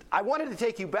you, I wanted to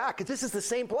take you back because this is the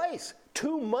same place.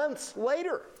 2 months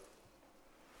later.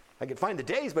 I can find the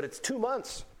days, but it's 2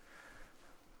 months.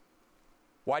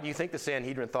 Why do you think the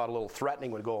Sanhedrin thought a little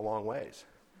threatening would go a long ways?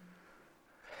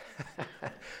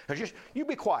 You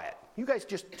be quiet. You guys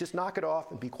just knock it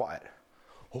off and be quiet.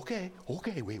 Okay,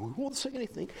 we won't say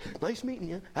anything. Nice meeting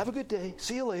you. Have a good day.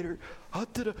 See you later.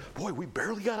 Boy, we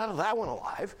barely got out of that one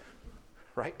alive.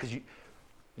 Right? Because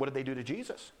what did they do to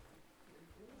Jesus?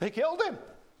 They killed him.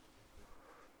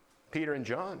 Peter and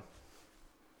John.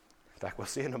 In fact, we'll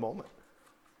see in a moment.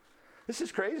 This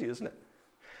is crazy, isn't it?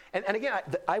 And again,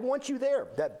 I want you there,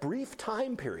 that brief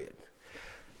time period.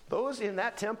 Those in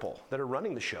that temple that are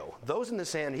running the show, those in the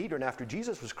Sanhedrin after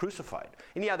Jesus was crucified.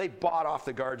 And yeah, they bought off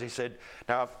the guards. They said,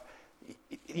 now,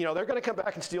 they're going to come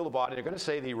back and steal the body. They're going to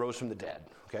say that he rose from the dead.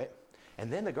 Okay?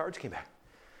 And then the guards came back.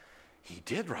 He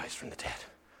did rise from the dead.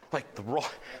 Like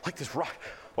this rock.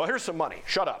 Well, here's some money.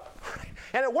 Shut up.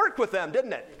 And it worked with them,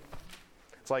 didn't it?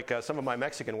 It's like some of my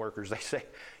Mexican workers, they say,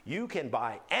 you can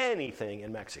buy anything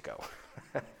in Mexico.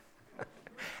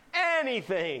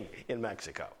 Anything in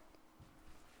Mexico.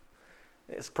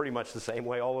 It's pretty much the same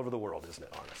way all over the world, isn't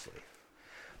it, honestly?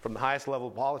 From the highest level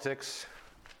of politics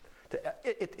to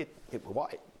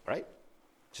why, right?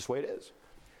 It's just the way it is.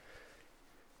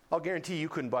 I'll guarantee you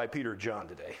couldn't buy Peter or John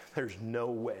today. There's no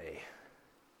way.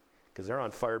 Because they're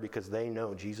on fire because they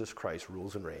know Jesus Christ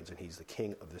rules and reigns and he's the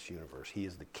king of this universe. He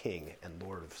is the king and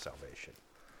Lord of salvation.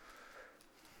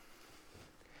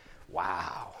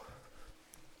 Wow.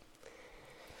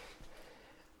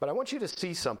 But I want you to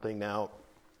see something now.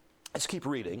 Let's keep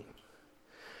reading.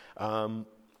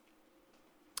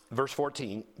 Verse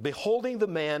 14, beholding the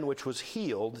man which was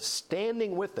healed,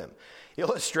 standing with them. The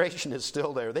illustration is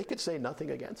still there. They could say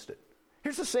nothing against it.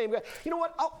 Here's the same guy. You know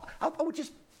what? I would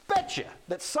just bet you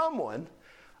that someone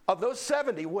of those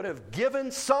 70 would have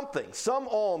given something, some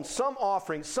alms, some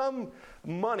offering, some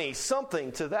money,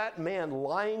 something to that man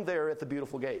lying there at the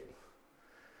beautiful gate.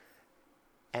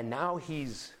 And now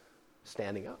he's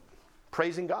standing up,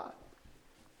 praising God.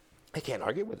 They can't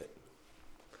argue with it.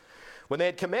 When they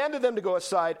had commanded them to go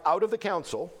aside out of the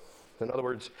council, in other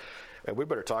words, and we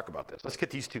better talk about this. Let's get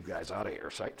these two guys out of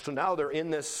here. Right? So now they're in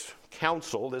this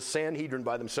council, this Sanhedrin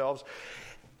by themselves.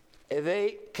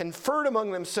 They conferred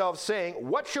among themselves, saying,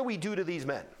 what shall we do to these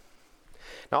men?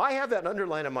 Now, I have that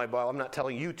underlined in my Bible. I'm not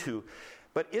telling you to.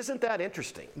 But isn't that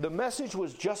interesting? The message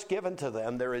was just given to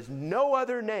them. There is no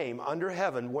other name under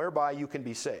heaven whereby you can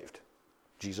be saved.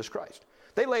 Jesus Christ.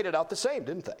 They laid it out the same,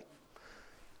 didn't they?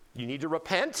 You need to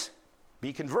repent,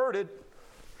 be converted.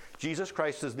 Jesus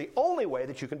Christ is the only way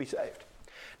that you can be saved.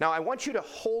 Now, I want you to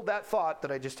hold that thought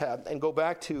that I just had and go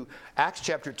back to Acts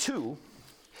chapter 2.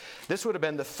 This would have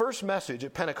been the first message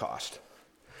at Pentecost.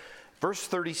 Verse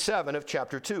 37 of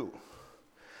chapter 2.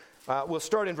 We'll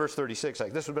start in verse 36.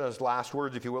 This would have been his last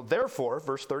words, if you will. Therefore,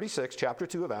 verse 36, chapter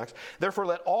 2 of Acts, therefore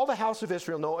let all the house of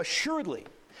Israel know assuredly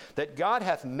that God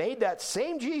hath made that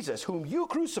same Jesus whom you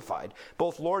crucified,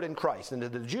 both Lord and Christ. And to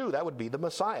the Jew, that would be the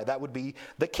Messiah. That would be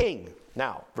the King.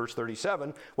 Now, verse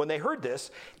 37, when they heard this,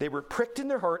 they were pricked in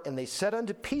their heart, and they said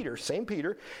unto Peter, same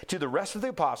Peter, to the rest of the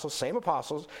apostles, same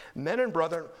apostles, men and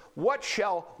brethren, what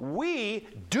shall we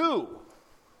do?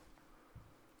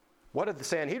 What did the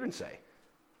Sanhedrin say?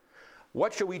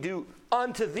 What shall we do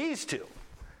unto these two?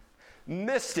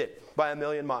 Missed it by a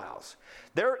million miles.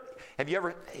 Have you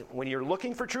ever, when you're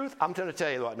looking for truth, I'm going to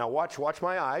tell you what, now watch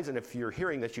my eyes, and if you're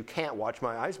hearing this, you can't watch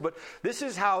my eyes, but this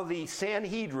is how the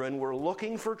Sanhedrin were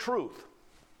looking for truth.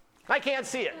 I can't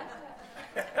see it.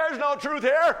 There's no truth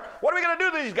here. What are we going to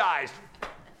do to these guys?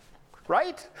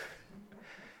 Right?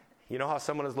 You know how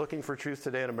someone is looking for truth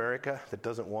today in America that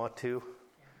doesn't want to?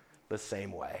 The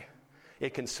same way.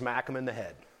 It can smack them in the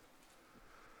head.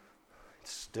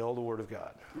 It's still the Word of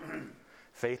God.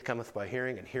 Faith cometh by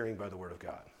hearing, and hearing by the Word of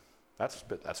God. That's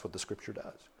what the Scripture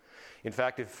does. In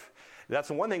fact, if that's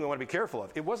the one thing we want to be careful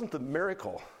of. It wasn't the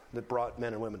miracle that brought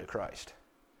men and women to Christ.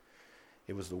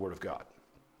 It was the Word of God.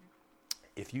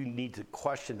 If you need to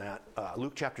question that,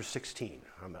 Luke chapter 16.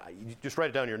 You just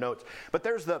write it down in your notes. But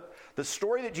there's the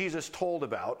story that Jesus told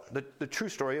about, the true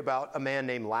story about a man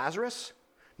named Lazarus.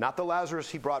 Not the Lazarus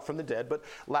he brought from the dead, but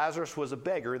Lazarus was a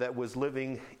beggar that was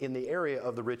living in the area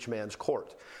of the rich man's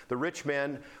court. The rich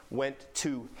man went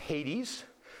to Hades.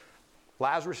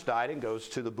 Lazarus died and goes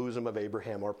to the bosom of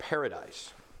Abraham, or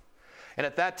paradise. And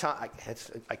at that time,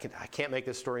 I can't make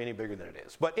this story any bigger than it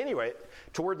is. But anyway,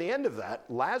 toward the end of that,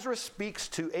 Lazarus speaks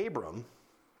to Abraham,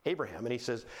 and he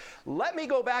says, let me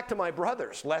go back to my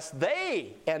brothers, lest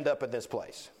they end up in this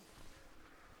place.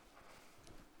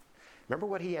 Remember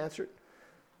what he answered?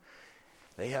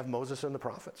 They have Moses and the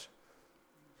prophets.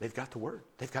 They've got the Word.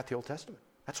 They've got the Old Testament.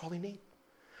 That's all they need.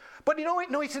 But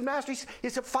he said, Master, he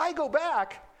said, if I go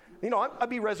back, I'd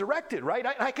be resurrected, right?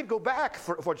 I could go back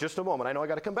for just a moment. I know I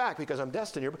got to come back because I'm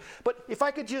destined here. But if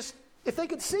they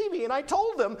could see me and I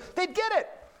told them, they'd get it.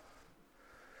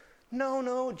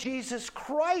 No, Jesus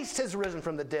Christ has risen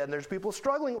from the dead. And there's people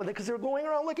struggling with it because they're going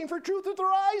around looking for truth with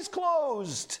their eyes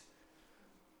closed.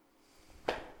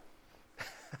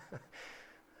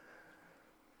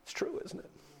 It's true, isn't it?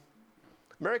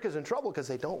 America's in trouble because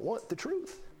they don't want the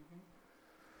truth.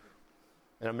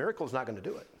 And a miracle is not going to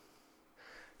do it.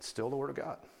 It's still the Word of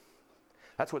God.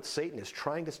 That's what Satan is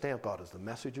trying to stamp out as the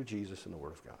message of Jesus and the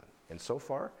Word of God. And so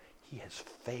far, he has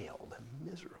failed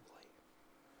miserably.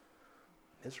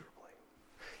 Miserably.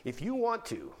 If you want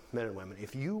to, men and women,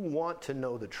 if you want to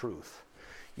know the truth,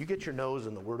 you get your nose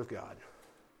in the Word of God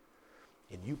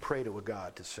and you pray to a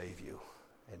God to save you,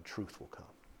 and truth will come.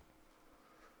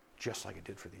 Just like it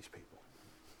did for these people.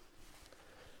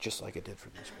 Just like it did for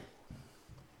these people.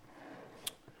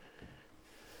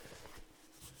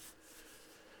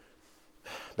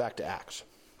 Back to Acts.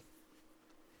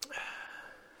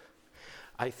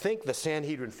 I think the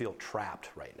Sanhedrin feel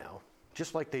trapped right now.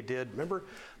 Just like they did. Remember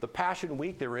the Passion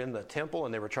Week? They were in the temple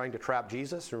and they were trying to trap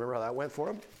Jesus. Remember how that went for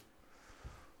them?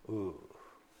 Ooh.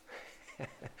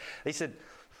 They said,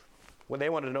 when they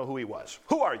wanted to know who he was,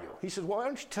 who are you? He said, well, why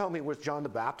don't you tell me, was John the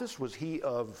Baptist, was he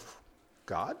of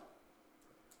God?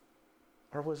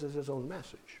 Or was it his own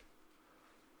message?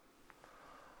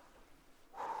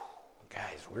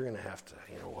 Guys, we're going to have to,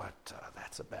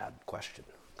 that's a bad question.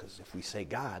 Because if we say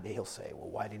God, he'll say, well,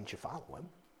 why didn't you follow him?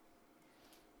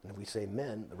 And if we say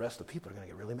men, the rest of the people are going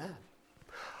to get really mad.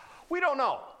 We don't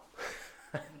know.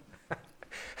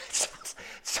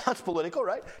 Sounds political,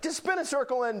 right? Just spin a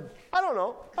circle and, I don't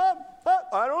know.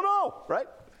 I don't know, right?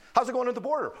 How's it going at the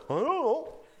border? I don't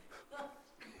know.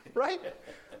 Right?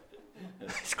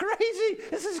 It's crazy.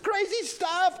 This is crazy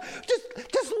stuff.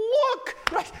 Just look,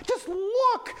 right? Just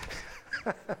look.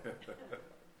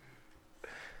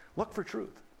 Look for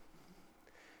truth.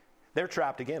 They're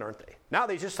trapped again, aren't they? Now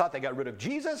they just thought they got rid of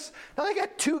Jesus. Now they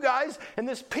got two guys, and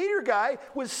this Peter guy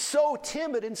was so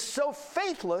timid and so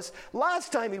faithless.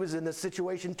 Last time he was in this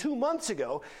situation 2 months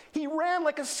ago, he ran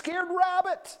like a scared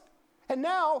rabbit. And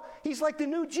now he's like the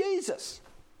new Jesus.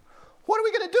 What are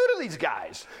we going to do to these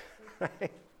guys?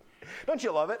 Don't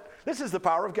you love it? This is the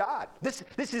power of God.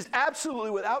 This is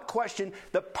absolutely, without question,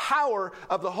 the power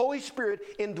of the Holy Spirit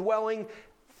indwelling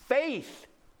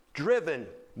faith-driven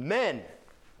men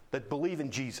that believe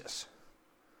in Jesus.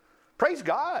 Praise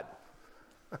God.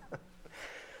 Why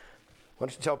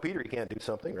don't you tell Peter he can't do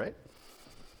something, right?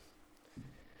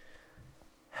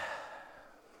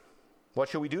 What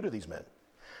shall we do to these men?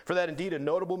 For that indeed a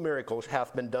notable miracle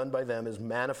hath been done by them is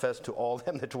manifest to all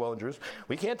them that dwell in Jerusalem.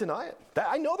 We can't deny it.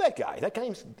 I know that guy. That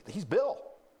guy, he's Bill.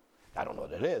 I don't know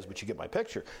what it is, but you get my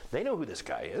picture. They know who this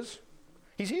guy is.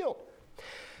 He's healed.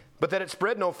 But that it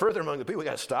spread no further among the people. We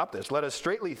got to stop this. Let us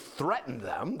straightly threaten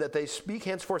them that they speak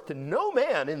henceforth to no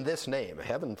man in this name.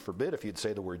 Heaven forbid if you'd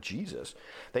say the word Jesus.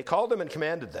 They called them and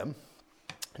commanded them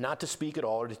not to speak at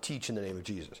all or to teach in the name of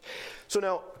Jesus. So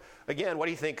now, again, what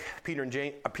do you think Peter and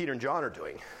John are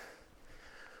doing?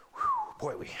 Whew,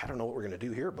 boy, I don't know what we're going to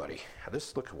do here, buddy.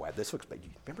 This looks bad.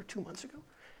 Remember 2 months ago?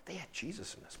 They had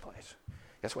Jesus in this place.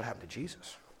 Guess what happened to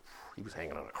Jesus? He was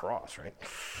hanging on a cross, right?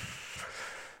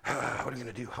 What are we going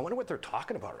to do? I wonder what they're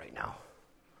talking about right now.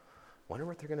 Wonder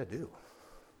what they're going to do.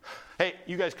 Hey,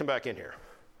 you guys come back in here.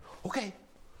 Okay.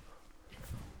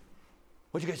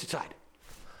 What'd you guys decide?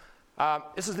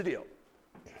 This is the deal.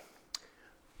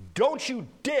 Don't you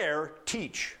dare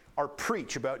teach or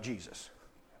preach about Jesus.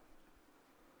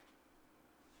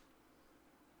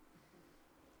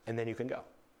 And then you can go.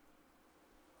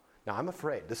 Now, I'm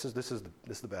afraid, this is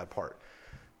the bad part.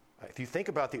 If you think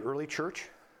about the early church,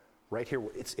 right here,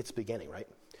 it's beginning, right?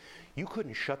 You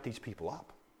couldn't shut these people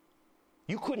up.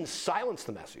 You couldn't silence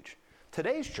the message.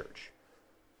 Today's church,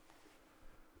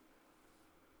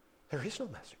 there is no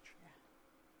message.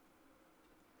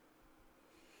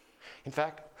 In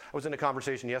fact, I was in a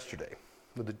conversation yesterday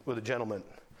with a gentleman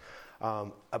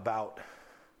about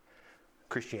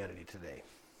Christianity today,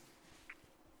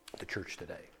 the church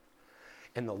today.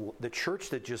 And the church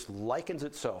that just likens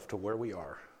itself to where we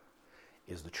are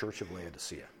is the church of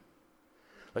Laodicea.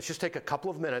 Let's just take a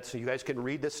couple of minutes so you guys can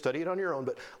read this, study it on your own,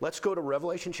 but let's go to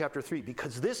Revelation chapter 3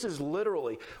 because this is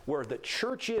literally where the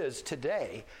church is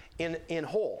today in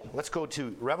whole. Let's go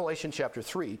to Revelation chapter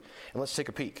 3 and let's take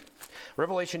a peek.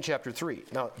 Revelation chapter 3.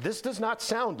 Now, this does not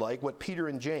sound like what Peter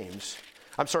and John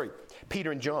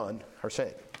are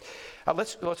saying.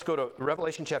 Let's go to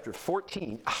Revelation chapter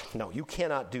 14. No, you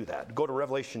cannot do that. Go to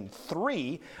Revelation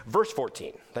 3, verse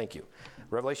 14. Thank you.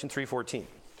 Revelation 3:14.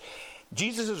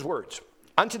 Jesus' words.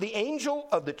 Unto the angel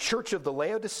of the church of the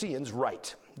Laodiceans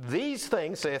write, these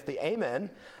things saith the Amen,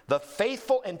 the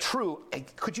faithful and true.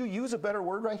 Could you use a better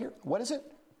word right here? What is it?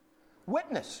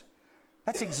 Witness.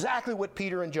 That's exactly what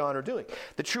Peter and John are doing.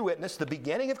 The true witness, the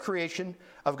beginning of creation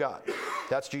of God.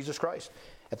 That's Jesus Christ.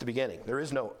 At the beginning. There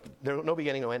is no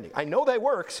beginning, no ending. I know thy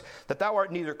works, that thou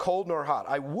art neither cold nor hot.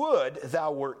 I would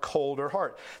thou wert cold or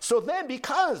hot. So then,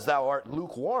 because thou art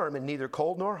lukewarm and neither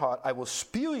cold nor hot, I will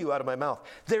spew you out of my mouth.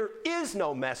 There is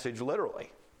no message, literally.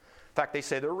 In fact, they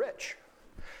say they're rich.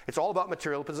 It's all about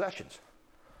material possessions.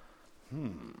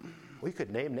 We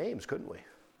could name names, couldn't we?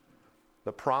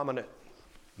 The prominent,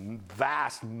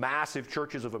 vast, massive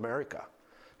churches of America.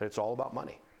 But it's all about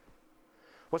money.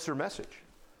 What's their message?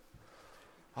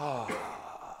 I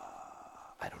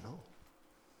don't know.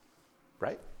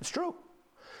 Right? It's true.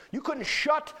 You couldn't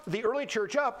shut the early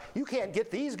church up. You can't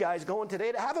get these guys going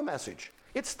today to have a message.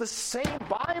 It's the same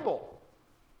Bible.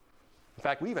 In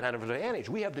fact, we even had an advantage.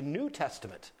 We have the New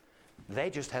Testament. They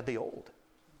just had the Old.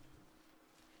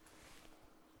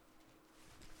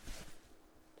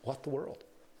 What the world?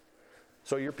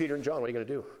 So you're Peter and John. What are you going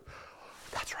to do?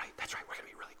 That's right. We're going to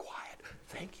be really quiet.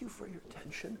 Thank you for your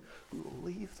attention. We will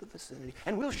leave the vicinity.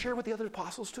 And we'll share with the other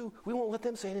apostles too. We won't let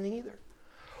them say anything either.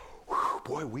 Whew,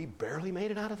 boy, we barely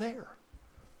made it out of there.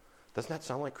 Doesn't that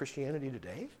sound like Christianity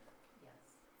today? Yes.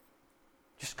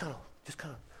 Just kind of, just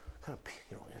kind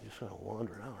of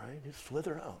wander out, right? Just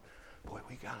slither out. Boy,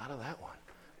 we got out of that one.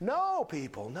 No,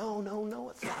 people. No,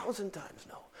 1,000 times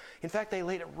no. In fact, they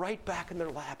laid it right back in their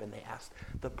lap and they asked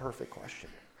the perfect question.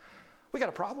 We got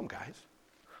a problem, guys.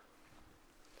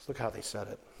 Let's look how they said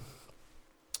it.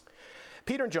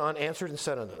 Peter and John answered and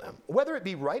said unto them, whether it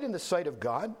be right in the sight of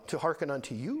God to hearken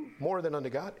unto you more than unto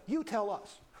God, you tell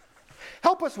us.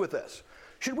 Help us with this.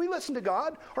 Should we listen to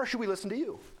God or should we listen to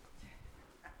you?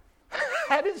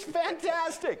 That is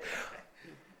fantastic.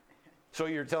 So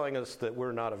you're telling us that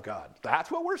we're not of God. That's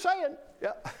what we're saying.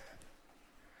 Yeah.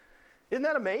 Isn't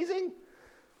that amazing?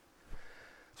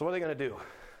 So what are they going to do?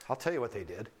 I'll tell you what they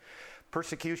did.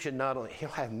 Persecution not only,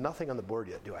 I have nothing on the board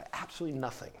yet, do I? Absolutely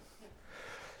nothing.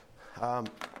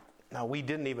 Now, we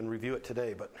didn't even review it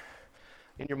today, but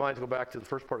in your minds, go back to the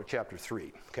first part of chapter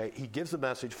 3. Okay, he gives the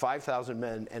message, 5,000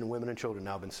 men and women and children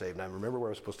now have been saved. Now, remember where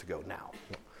I was supposed to go now.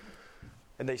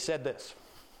 And they said this.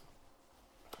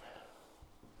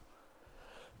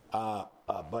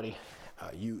 Buddy,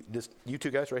 you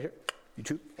two guys right here, you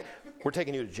two, we're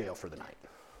taking you to jail for the night.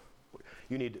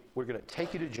 We're going to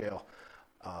take you to jail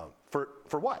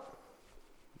for what?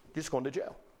 You're just going to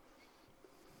jail.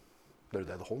 They're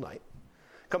there the whole night.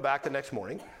 Come back the next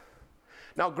morning.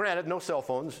 Now, granted, no cell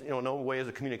phones, no ways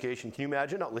of communication. Can you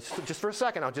imagine? No, let's just for a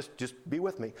second. I'll just be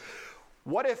with me.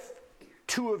 What if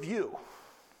two of you?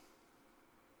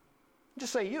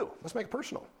 Just say you. Let's make it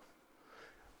personal.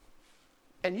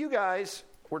 And you guys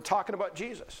were talking about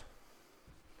Jesus.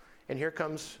 And here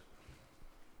comes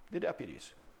the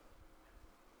deputies.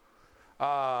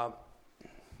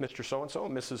 Mr. So-and-so,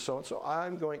 Mrs. So-and-so,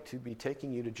 I'm going to be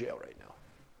taking you to jail right now.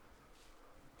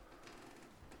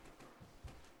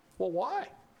 Well, why?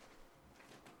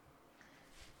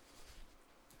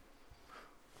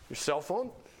 Your cell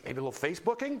phone, maybe a little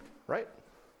Facebooking, right?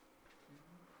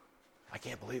 I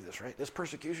can't believe this, right? This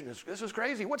persecution this is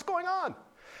crazy. What's going on?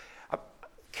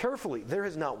 Carefully, there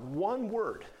is not one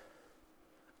word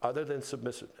other than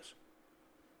submissiveness.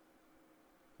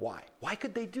 Why? Why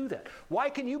could they do that? Why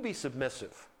can you be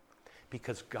submissive?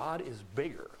 Because God is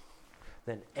bigger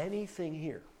than anything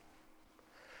here.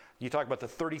 You talk about the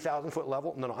 30,000-foot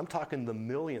level? No, I'm talking the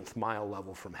millionth mile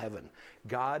level from heaven.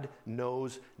 God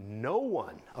knows no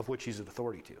one of which he's an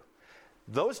authority to.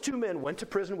 Those two men went to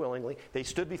prison willingly. They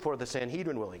stood before the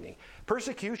Sanhedrin willingly.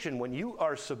 Persecution, when you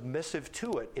are submissive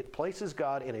to it, it places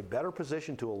God in a better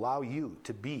position to allow you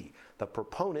to be the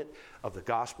proponent of the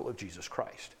gospel of Jesus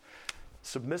Christ.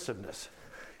 Submissiveness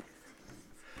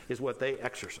is what they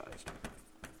exercised.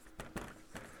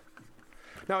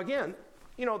 Now again,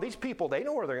 these people, they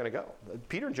know where they're going to go.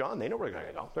 Peter and John, they know where they're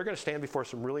going to go. They're going to stand before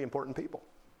some really important people.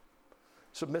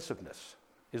 Submissiveness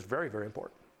is very, very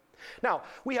important. Now,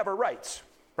 we have our rights,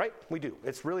 right? We do.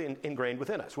 It's really ingrained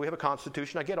within us. We have a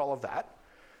constitution. I get all of that.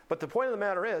 But the point of the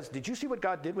matter is, did you see what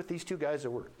God did with these two guys that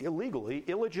were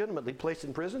illegitimately placed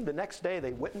in prison? The next day,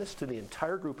 they witnessed to the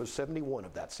entire group of 71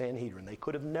 of that Sanhedrin. They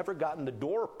could have never gotten the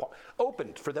door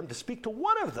opened for them to speak to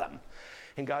one of them.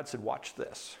 And God said, watch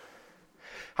this.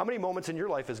 How many moments in your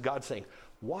life is God saying,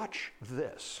 watch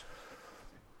this?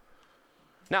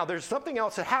 Now, there's something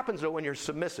else that happens, though, when you're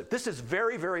submissive. This is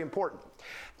very, very important.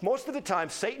 Most of the time,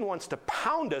 Satan wants to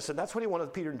pound us, and that's what he wanted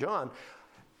with Peter and John,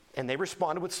 and they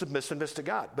responded with submissiveness to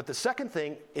God. But the second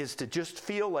thing is to just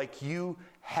feel like you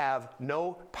have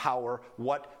no power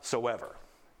whatsoever.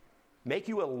 Make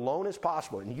you alone as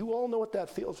possible, and you all know what that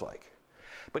feels like.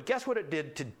 But guess what it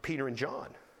did to Peter and John?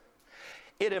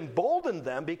 It emboldened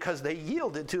them because they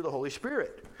yielded to the Holy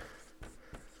Spirit.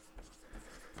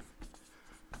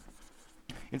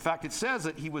 In fact, it says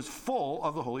that he was full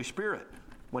of the Holy Spirit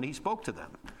when he spoke to them.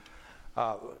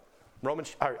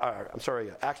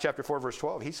 Acts chapter 4, verse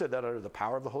 12, he said that under the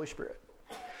power of the Holy Spirit.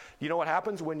 You know what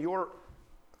happens when you're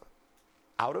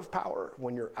out of power,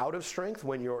 when you're out of strength,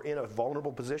 when you're in a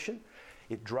vulnerable position?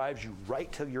 It drives you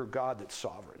right to your God that's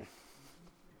sovereign.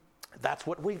 That's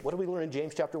what do we learn in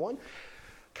James chapter 1?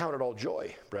 Count it all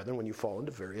joy, brethren, when you fall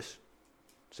into various,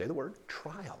 say the word,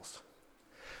 trials.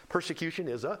 Persecution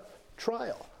is a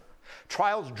trial.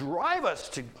 Trials drive us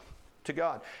to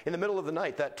God. In the middle of the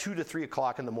night, that 2 to 3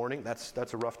 o'clock in the morning, that's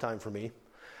a rough time for me.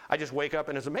 I just wake up,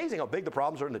 and it's amazing how big the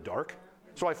problems are in the dark.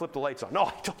 So I flip the lights on. No,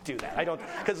 I don't do that. I don't,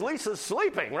 because Lisa's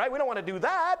sleeping, right? We don't want to do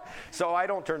that. So I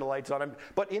don't turn the lights on.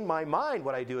 But in my mind,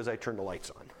 what I do is I turn the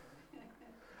lights on.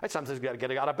 I sometimes got to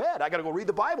get out of bed. I got to go read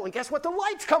the Bible, and guess what? The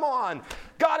lights come on.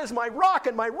 God is my rock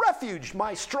and my refuge,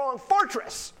 my strong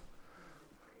fortress.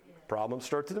 Problems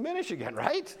start to diminish again,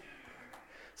 right?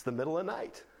 It's the middle of the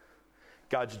night.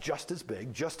 God's just as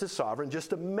big, just as sovereign,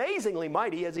 just amazingly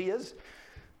mighty as he is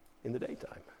in the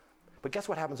daytime. But guess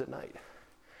what happens at night?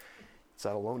 It's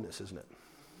that aloneness, isn't it?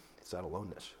 It's that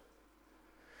aloneness.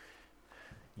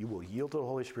 You will yield to the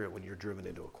Holy Spirit when you're driven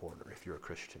into a corner if you're a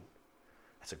Christian.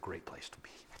 That's a great place to be.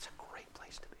 That's a great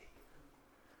place to be.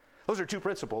 Those are two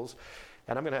principles,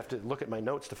 and I'm going to have to look at my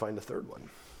notes to find the third one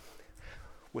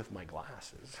with my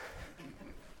glasses.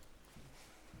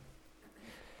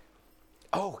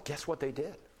 Oh, guess what they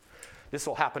did? This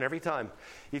will happen every time.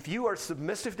 If you are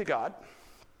submissive to God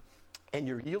and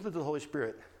you're yielded to the Holy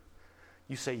Spirit,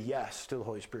 you say yes to the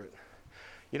Holy Spirit.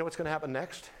 You know what's going to happen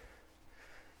next?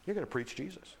 You're going to preach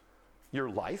Jesus. Your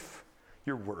life,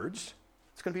 your words,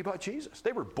 it's going to be about Jesus.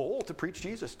 They were bold to preach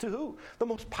Jesus. To who? The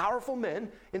most powerful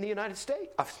men in the United States.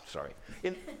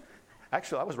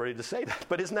 Actually, I was ready to say that,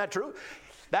 but isn't that true?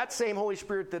 That same Holy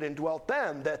Spirit that indwelt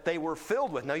them, that they were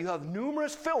filled with. Now, you have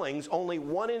numerous fillings, only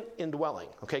one indwelling.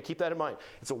 Okay, keep that in mind.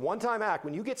 It's a one-time act.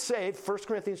 When you get saved, 1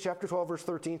 Corinthians chapter 12, verse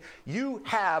 13, you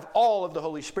have all of the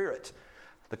Holy Spirit.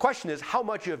 The question is, how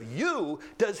much of you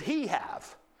does he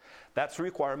have? That's the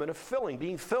requirement of filling,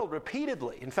 being filled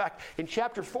repeatedly. In fact, in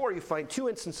chapter 4, you find 2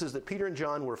 instances that Peter and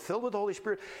John were filled with the Holy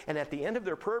Spirit, and at the end of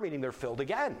their prayer meeting, they're filled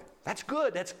again. That's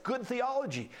good. That's good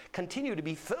theology. Continue to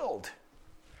be filled.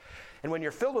 And when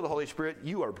you're filled with the Holy Spirit,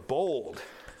 you are bold.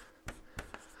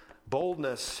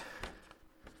 boldness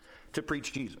to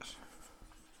preach Jesus.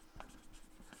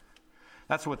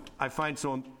 That's what I find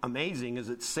so amazing, is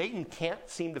that Satan can't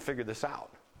seem to figure this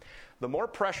out. The more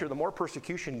pressure, the more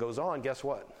persecution goes on, guess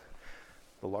what?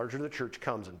 The larger the church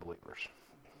comes in believers.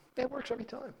 It works every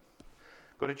time.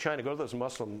 Go to China, go to those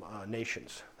Muslim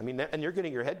nations. I mean, and you're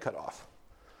getting your head cut off.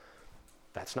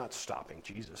 That's not stopping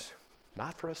Jesus.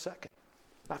 Not for a second.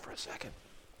 Not for a second.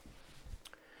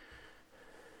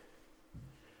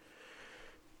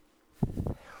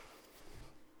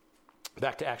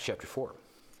 Back to Acts chapter 4.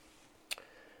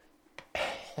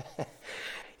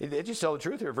 Did you tell the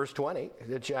truth here? Verse 20,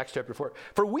 Acts chapter 4.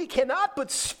 For we cannot but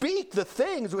speak the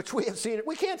things which we have seen.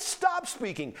 We can't stop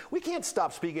speaking. We can't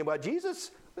stop speaking about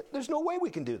Jesus. There's no way we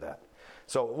can do that.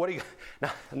 So what are you,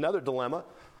 now another dilemma.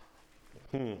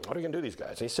 What are you going to do, these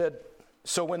guys? He said,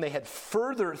 so when they had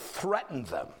further threatened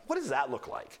them, what does that look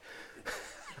like?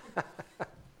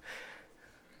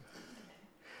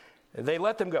 They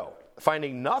let them go,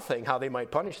 finding nothing how they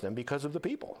might punish them because of the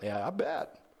people. Yeah, I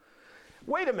bet.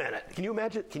 Wait a minute. Can you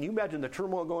imagine the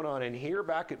turmoil going on in here,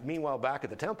 meanwhile back at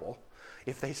the temple,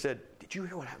 if they said, did you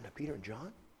hear what happened to Peter and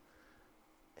John?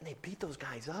 And they beat those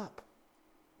guys up.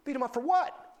 Beat them up for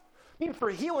what? You mean for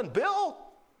healing Bill?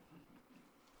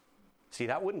 See,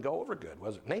 that wouldn't go over good,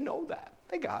 was it? And they know that.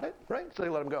 They got it, right? So they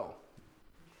let him go.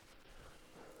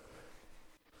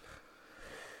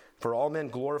 For all men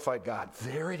glorified God.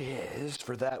 There it is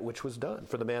for that which was done.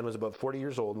 For the man was about 40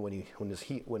 years old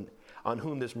on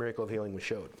whom this miracle of healing was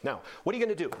showed. Now, what are you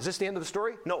going to do? Is this the end of the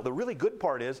story? No, the really good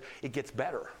part is it gets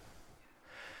better.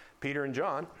 Peter and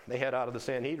John, they head out of the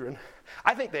Sanhedrin.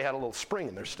 I think they had a little spring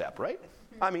in their step, right?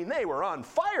 I mean, they were on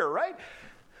fire, right?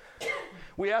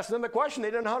 We asked them the question,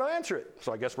 they didn't know how to answer it.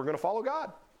 So I guess we're going to follow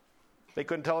God. They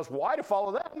couldn't tell us why to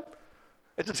follow them.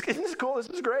 Isn't this cool? This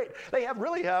is great. They have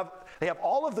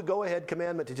all of the go-ahead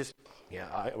commandment to just,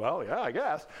 I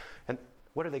guess. And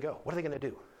where do they go? What are they going to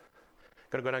do?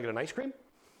 Going to go down and get an ice cream?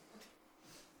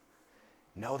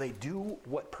 No, they do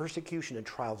what persecution and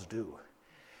trials do.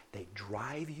 They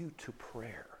drive you to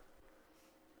prayer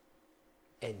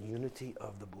and unity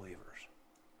of the believers.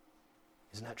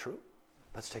 Isn't that true?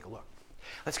 Let's take a look.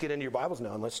 Let's get into your Bibles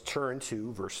now and let's turn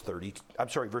to verse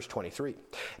 23.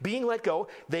 Being let go,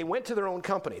 they went to their own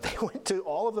company. They went to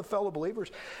all of the fellow believers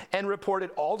and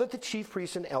reported all that the chief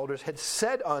priests and elders had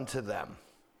said unto them.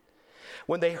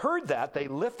 When they heard that, they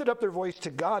lifted up their voice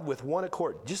to God with one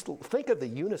accord. Just think of the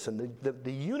unison,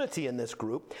 the unity in this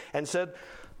group, and said,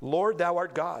 Lord, thou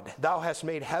art God. Thou hast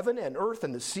made heaven and earth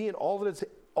and the sea and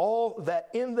all that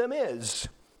in them is,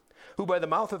 who by the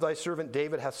mouth of thy servant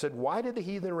David hath said, why did the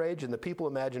heathen rage and the people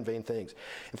imagine vain things?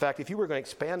 In fact, if you were going to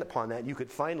expand upon that, you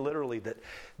could find literally that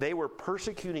they were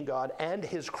persecuting God and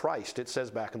his Christ, it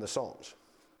says back in the Psalms.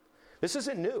 This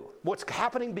isn't new. What's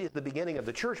happening at the beginning of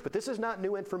the church, but this is not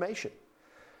new information.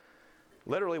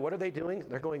 Literally, what are they doing?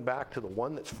 They're going back to the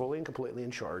one that's fully and completely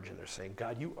in charge, and they're saying,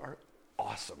 God, you are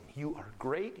awesome. You are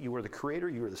great. You are the creator.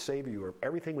 You are the savior. You are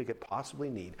everything we could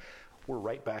possibly need. We're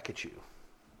right back at you.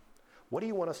 What do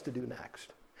you want us to do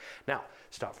next? Now,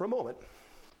 stop for a moment.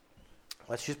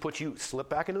 Let's just slip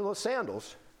back into those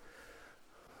sandals.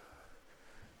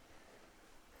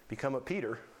 Become a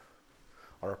Peter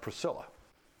or a Priscilla.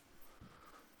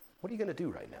 What are you going to do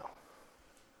right now?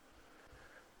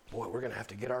 Boy, we're going to have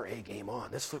to get our A game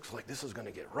on. This looks like this is going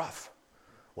to get rough.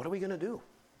 What are we going to do?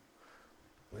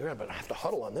 We're going to have to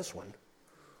huddle on this one.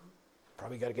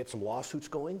 Probably got to get some lawsuits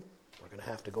going. We're going to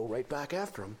have to go right back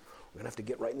after them. We're going to have to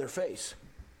get right in their face.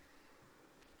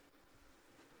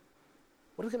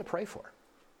 What are we going to pray for?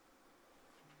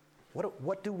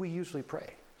 What do we usually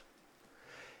pray?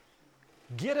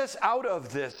 Get us out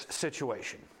of this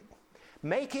situation.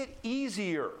 Make it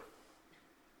easier.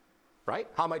 Right?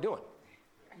 How am I doing?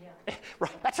 Yeah.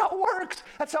 Right. That's how it works.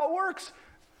 That's how it works.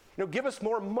 Give us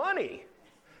more money.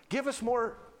 Give us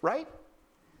more, right?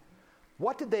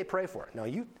 What did they pray for? Now,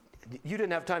 you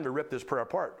didn't have time to rip this prayer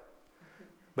apart.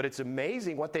 But it's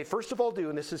amazing what they first of all do,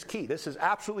 and this is key. This is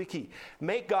absolutely key.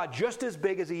 Make God just as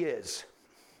big as he is.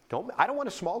 I don't want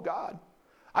a small God.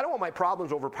 I don't want my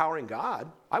problems overpowering God.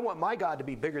 I want my God to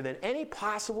be bigger than any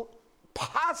possible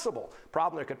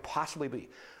problem there could possibly be.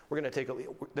 We're going to take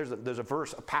there's a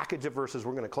verse, a package of verses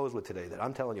we're going to close with today that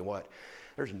I'm telling you what,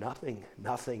 there's nothing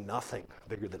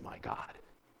bigger than my God.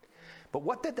 But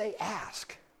what did they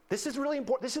ask? This is really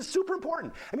important. This is super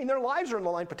important. I mean, their lives are on the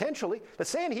line potentially. The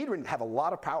Sanhedrin have a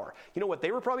lot of power. You know what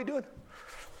they were probably doing?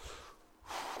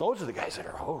 Those are the guys that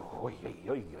are, what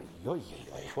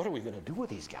are we going to do with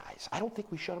these guys? I don't think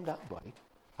we shut them down, buddy.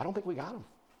 I don't think we got them.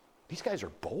 These guys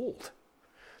are bold.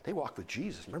 They walk with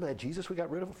Jesus. Remember that Jesus we got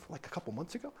rid of like a couple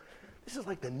months ago? This is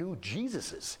like the new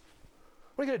Jesuses.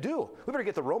 What are you going to do? We better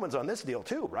get the Romans on this deal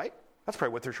too, right? That's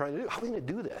probably what they're trying to do. How are we going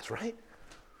to do this, right?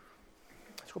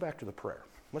 Let's go back to the prayer.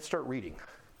 Let's start reading.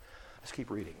 Let's keep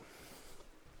reading.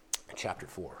 Chapter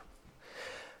 4.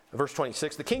 Verse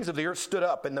 26, the kings of the earth stood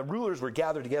up, and the rulers were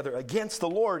gathered together against the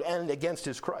Lord and against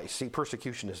his Christ. See,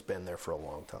 persecution has been there for a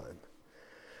long time.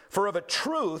 For of a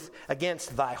truth,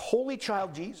 against thy holy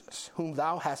child Jesus, whom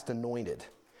thou hast anointed.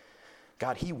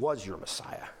 God, he was your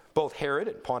Messiah. Both Herod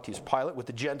and Pontius Pilate with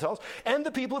the Gentiles and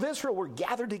the people of Israel were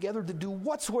gathered together to do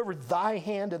whatsoever thy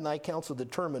hand and thy counsel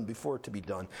determined before it to be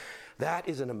done. That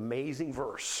is an amazing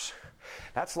verse.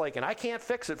 That's like, and I can't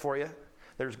fix it for you.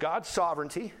 There's God's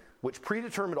sovereignty, which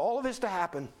predetermined all of this to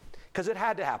happen, because it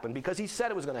had to happen, because he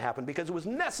said it was going to happen, because it was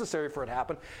necessary for it to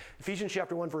happen. Ephesians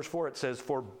chapter 1, verse 4, it says,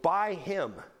 for by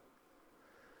him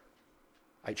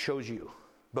I chose you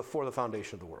before the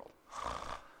foundation of the world.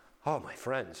 Oh, my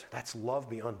friends, that's love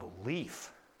beyond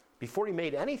belief. Before he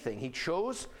made anything, he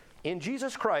chose in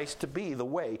Jesus Christ to be the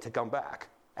way to come back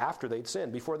after they'd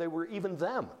sinned, before they were even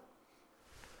them.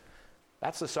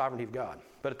 That's the sovereignty of God.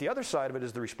 But at the other side of it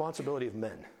is the responsibility of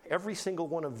men. Every single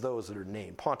one of those that are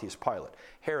named, Pontius Pilate,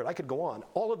 Herod, I could go on,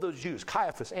 all of those Jews,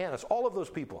 Caiaphas, Annas, all of those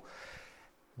people,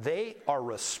 they are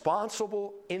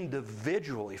responsible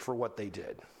individually for what they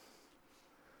did.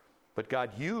 But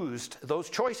God used those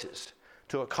choices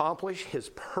to accomplish his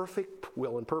perfect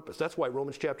will and purpose. That's why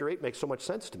Romans chapter 8 makes so much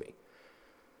sense to me.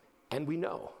 And we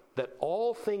know that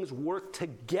all things work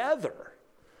together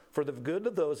for the good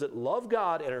of those that love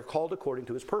God and are called according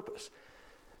to his purpose.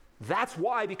 That's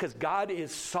why, because God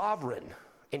is sovereign,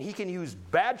 and he can use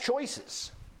bad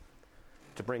choices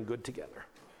to bring good together.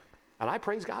 And I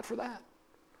praise God for that.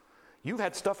 You've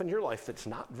had stuff in your life that's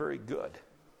not very good.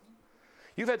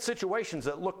 You've had situations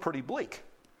that look pretty bleak.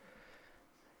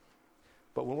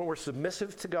 But when we're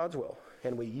submissive to God's will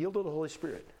and we yield to the Holy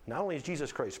Spirit, not only is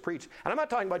Jesus Christ preached, and I'm not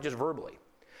talking about just verbally,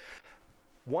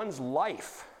 one's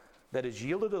life that is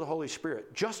yielded to the Holy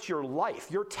Spirit, just your life,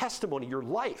 your testimony, your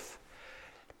life,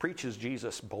 preaches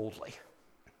Jesus boldly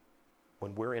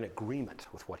when we're in agreement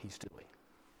with what he's doing.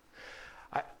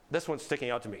 This one's sticking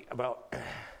out to me about,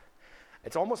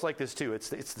 it's almost like this too. It's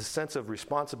the sense of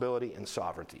responsibility and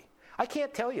sovereignty. I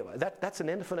can't tell you, that's an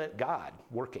infinite God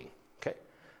working, okay?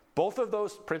 Both of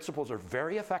those principles are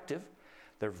very effective,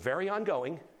 they're very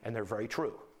ongoing, and they're very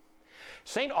true.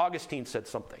 St. Augustine said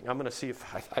something. I'm going to see if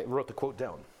I wrote the quote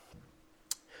down.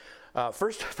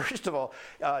 First of all,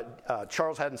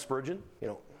 Charles Haddon Spurgeon,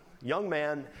 young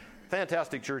man,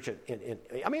 fantastic church. I mean,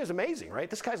 it was amazing, right?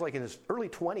 This guy's like in his early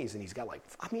 20s, and he's got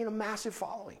a massive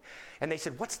following. And they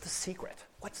said, what's the secret?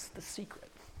 What's the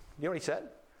secret? You know what he said?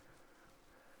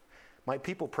 My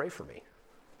people pray for me.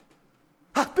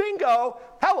 Bingo!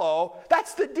 Hello!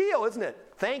 That's the deal, isn't it?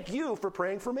 Thank you for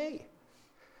praying for me.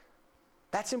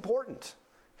 That's important.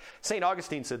 St.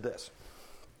 Augustine said this.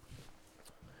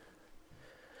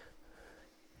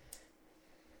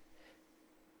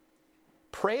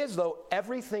 Pray as though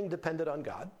everything depended on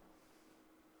God.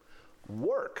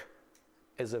 Work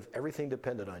as if everything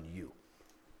depended on you.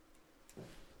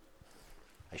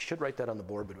 I should write that on the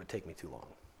board, but it would take me too long.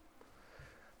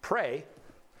 Pray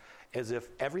as if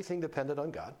everything depended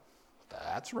on God.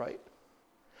 That's right.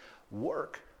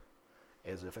 Work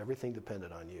as if everything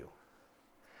depended on you.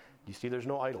 You see, there's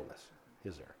no idleness,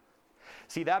 is there?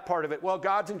 See, that part of it, well,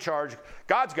 God's in charge.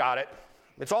 God's got it.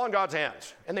 It's all in God's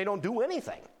hands. And they don't do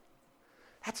anything.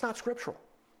 That's not scriptural.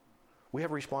 We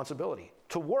have a responsibility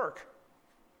to work,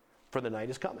 for the night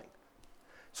is coming.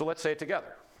 So let's say it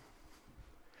together.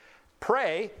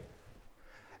 Pray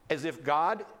as if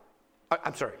God,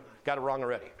 I'm sorry, got it wrong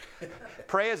already.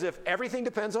 Pray as if everything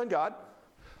depends on God.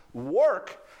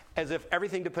 Work as if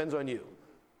everything depends on you.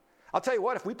 I'll tell you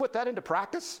what, if we put that into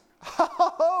practice,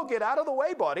 get out of the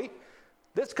way, buddy.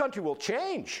 This country will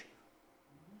change.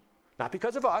 Not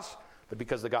because of us, but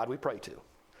because of the God we pray to.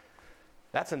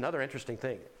 That's another interesting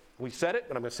thing. We said it,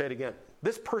 and I'm going to say it again.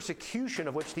 This persecution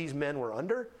of which these men were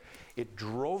under, it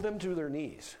drove them to their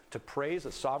knees to praise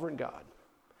a sovereign God.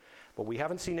 But we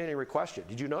haven't seen any request yet.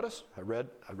 Did you notice? I read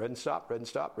and stopped.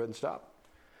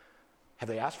 Have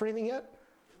they asked for anything yet?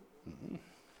 Mm-hmm.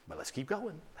 But let's keep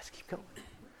going. Let's keep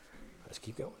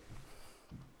going.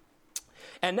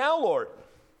 And now, Lord,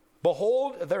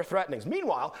 behold their threatenings.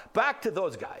 Meanwhile, back to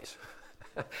those guys.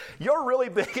 You're really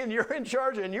big and you're in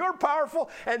charge and you're powerful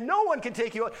and no one can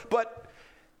take you out. But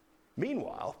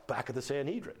meanwhile, back at the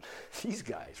Sanhedrin, these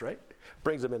guys, right?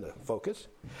 Brings them into focus.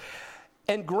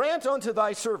 And grant unto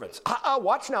thy servants.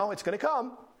 Watch now, it's going to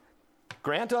come.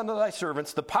 Grant unto thy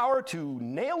servants the power to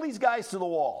nail these guys to the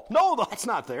wall. No, that's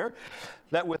not there.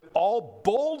 That with all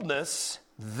boldness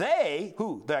They,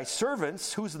 who? Thy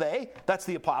servants, who's they? That's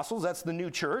the apostles, that's the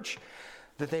new church,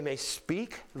 that they may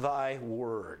speak thy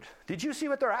word. Did you see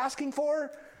what they're asking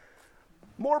for?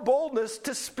 More boldness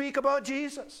to speak about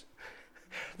Jesus.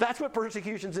 That's what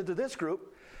persecution's into this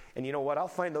group. And you know what? I'll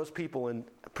find those people, in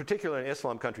particular in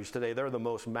Islam countries today, they're the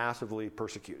most massively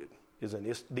persecuted.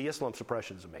 The Islam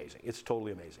suppression is amazing. It's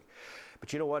totally amazing.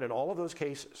 But you know what? In all of those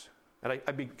cases, and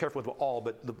I'd be careful with all,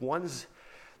 but the ones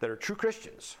that are true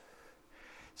Christians,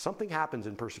 something happens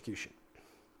in persecution.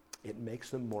 It makes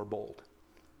them more bold.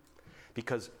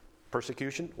 Because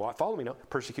persecution, well, follow me now,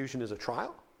 persecution is a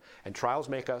trial, and trials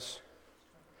make us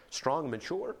strong and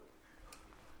mature.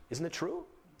 Isn't it true?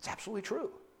 It's absolutely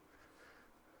true.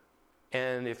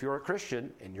 And if you're a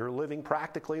Christian and you're living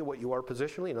practically what you are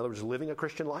positionally, in other words, living a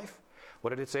Christian life, what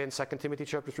did it say in 2 Timothy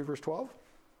chapter 3, verse 12?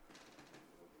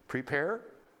 Prepare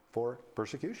for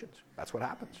persecutions. That's what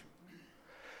happens.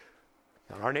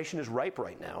 Now, our nation is ripe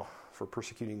right now for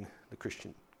persecuting the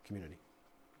Christian community.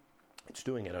 It's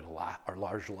doing it at a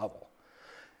large level.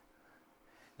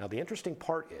 Now, the interesting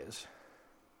part is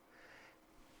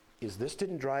this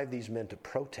didn't drive these men to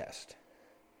protest.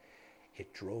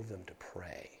 It drove them to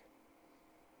pray.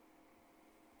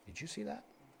 Did you see that?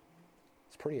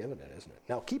 It's pretty evident, isn't it?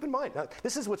 Now, keep in mind,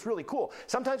 this is what's really cool.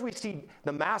 Sometimes we see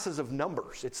the masses of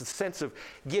numbers. It's a sense of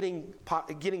getting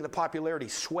the popularity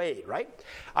swayed, right?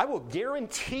 I will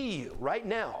guarantee you right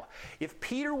now, if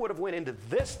Peter would have went into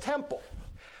this temple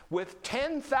with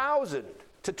 10,000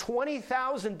 to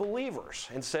 20,000 believers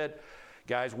and said,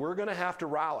 guys, we're going to have to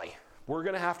rally. We're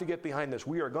going to have to get behind this.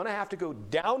 We are going to have to go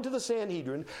down to the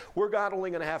Sanhedrin. We're not only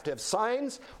going to have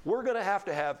signs, we're going to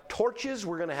have torches,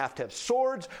 we're going to have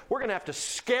swords, we're going to have to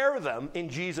scare them in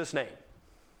Jesus' name.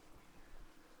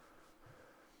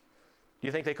 Do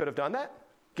you think they could have done that?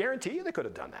 Guarantee you they could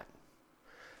have done that.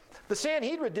 The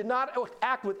Sanhedrin did not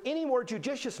act with any more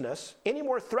judiciousness, any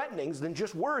more threatenings than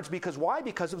just words. Because why?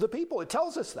 Because of the people. It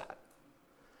tells us that.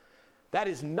 That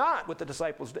is not what the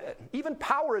disciples did. Even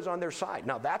power is on their side.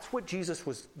 Now, that's what Jesus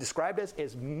was described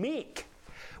as meek.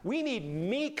 We need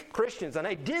meek Christians. And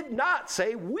I did not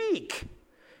say weak.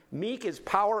 Meek is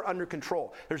power under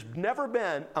control. There's never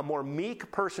been a more meek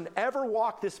person ever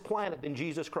walked this planet than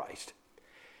Jesus Christ.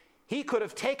 He could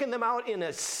have taken them out in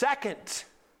a second.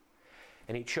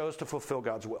 And he chose to fulfill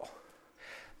God's will.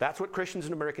 That's what Christians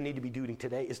in America need to be doing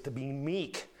today, is to be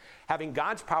meek, having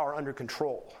God's power under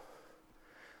control.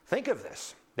 Think of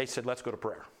this. They said, let's go to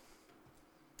prayer.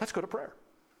 Let's go to prayer.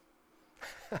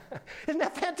 Isn't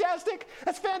that fantastic?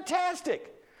 That's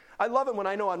fantastic. I love it when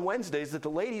I know on Wednesdays that the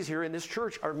ladies here in this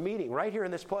church are meeting right here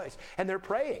in this place, and they're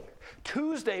praying.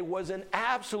 Tuesday was an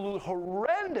absolute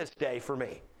horrendous day for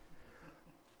me.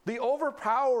 The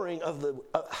overpowering of the,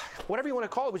 whatever you want to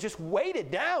call it, was just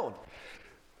weighted down.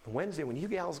 Wednesday, when you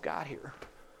gals got here,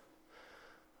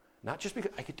 not just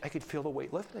because I could feel the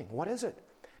weight lifting. What is it?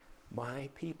 My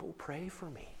people pray for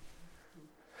me.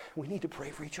 We need to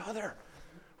pray for each other,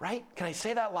 right? Can I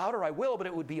say that louder? I will, but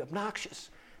it would be obnoxious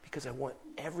because I want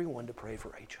everyone to pray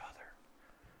for each other.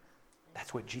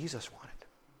 That's what Jesus wanted.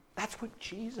 That's what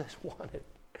Jesus wanted.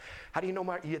 How do you know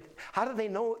how do they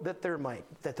know that they're my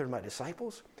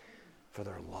disciples? For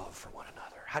their love for one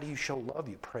another. How do you show love?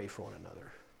 You pray for one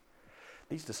another.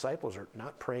 These disciples are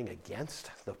not praying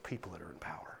against the people that are in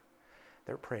power.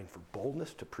 They're praying for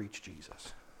boldness to preach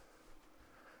Jesus.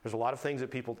 There's a lot of things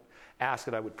that people ask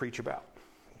that I would preach about.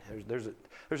 There's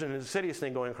an insidious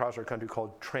thing going across our country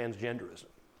called transgenderism.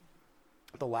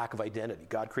 The lack of identity.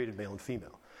 God created male and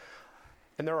female.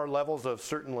 And there are levels of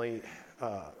certainly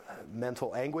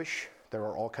mental anguish. There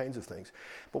are all kinds of things.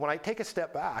 But when I take a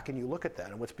step back and you look at that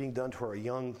and what's being done to our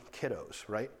young kiddos,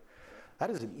 right? That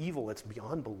is an evil that's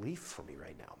beyond belief for me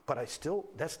right now. But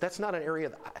that's not an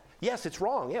area yes, it's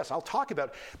wrong. Yes, I'll talk about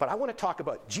it. But I want to talk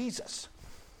about Jesus.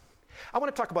 I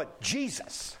want to talk about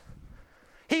Jesus.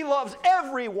 He loves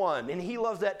everyone, and he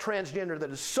loves that transgender that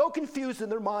is so confused in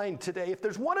their mind today. If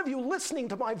there's one of you listening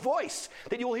to my voice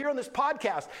that you will hear on this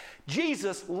podcast,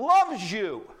 Jesus loves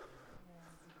you.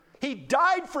 He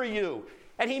died for you,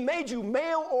 and he made you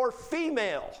male or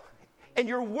female, and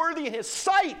you're worthy in his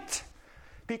sight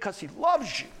because he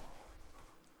loves you.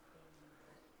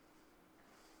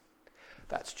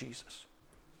 That's Jesus.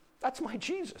 That's my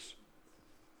Jesus.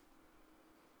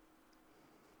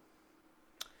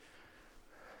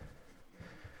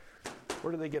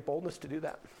 Where do they get boldness to do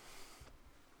that?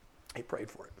 They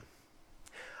prayed for it.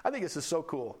 I think this is so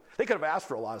cool. They could have asked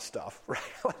for a lot of stuff,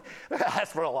 right? They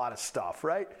asked for a lot of stuff,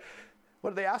 right?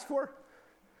 What did they ask for?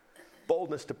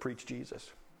 Boldness to preach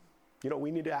Jesus. You know what we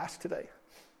need to ask today?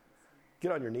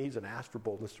 Get on your knees and ask for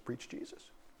boldness to preach Jesus.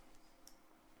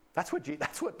 That's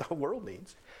what the world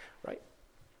needs, right?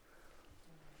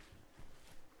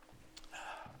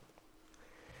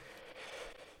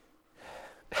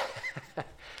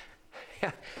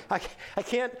 I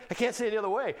can't say it the other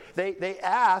way. They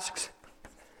asked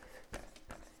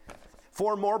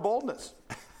for more boldness.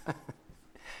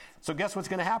 So guess what's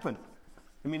going to happen?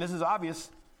 I mean, this is obvious.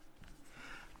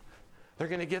 They're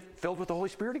going to get filled with the Holy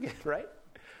Spirit again, right?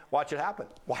 Watch it happen.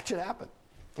 Watch it happen.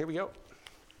 Here we go.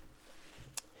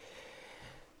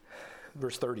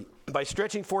 Verse 30. By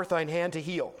stretching forth thine hand to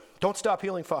heal. Don't stop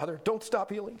healing, Father. Don't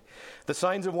stop healing. The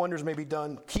signs and wonders may be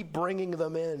done. Keep bringing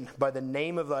them in by the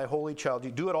name of thy holy child.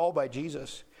 You do it all by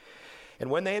Jesus.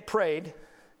 And when they had prayed,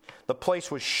 the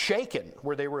place was shaken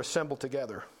where they were assembled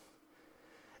together.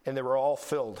 And they were all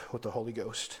filled with the Holy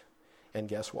Ghost. And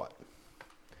guess what?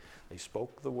 They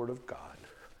spoke the word of God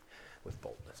with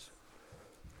boldness.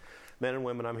 Men and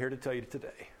women, I'm here to tell you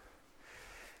today,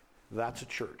 that's a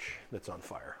church that's on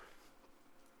fire.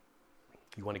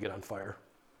 You want to get on fire?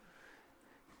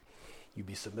 You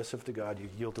be submissive to God, you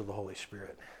yield to the Holy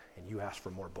Spirit, and you ask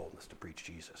for more boldness to preach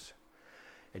Jesus.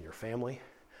 And your family,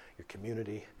 your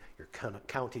community, your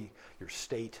county, your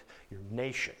state, your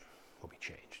nation will be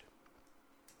changed.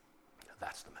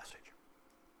 That's the message.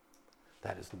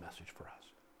 That is the message for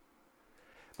us.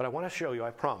 But I want to show you,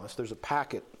 I promise, there's a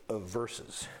packet of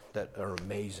verses that are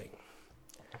amazing.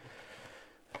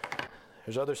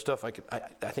 There's other stuff I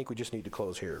think we just need to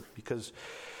close here, because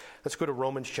let's go to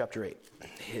Romans chapter 8.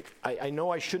 I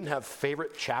know I shouldn't have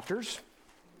favorite chapters,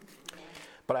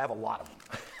 but I have a lot of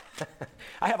them.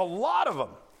 I have a lot of them.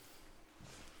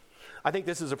 I think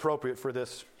this is appropriate for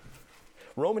this.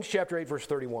 Romans chapter 8, verse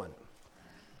 31.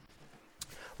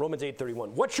 Romans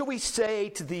 8:31. What shall we say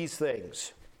to these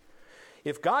things?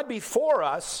 If God be for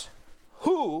us,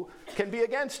 who can be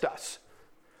against us?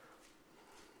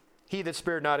 He that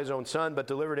spared not his own son, but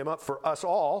delivered him up for us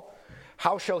all,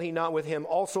 how shall he not with him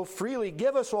also freely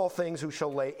give us all things? Who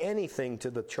shall lay anything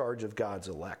to the charge of God's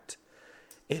elect?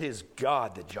 It is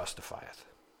God that justifieth.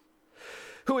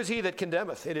 Who is he that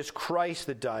condemneth? It is Christ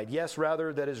that died. Yes,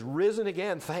 rather, that is risen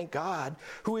again, thank God,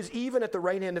 who is even at the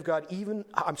right hand of God,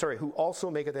 who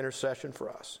also maketh intercession for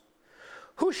us.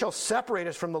 Who shall separate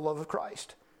us from the love of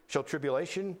Christ? Shall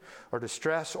tribulation or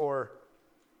distress or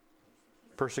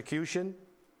persecution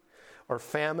or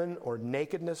famine or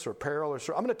nakedness or peril or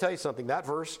I'm going to tell you something. That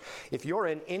verse, if you're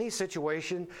in any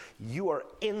situation, you are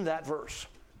in that verse.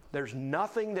 There's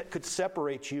nothing that could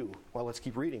separate you. Well, let's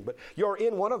keep reading. But you're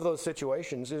in one of those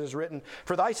situations. It is written,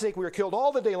 for thy sake we are killed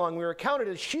all the day long. We are accounted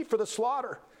as sheep for the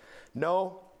slaughter.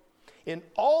 No, in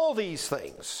all these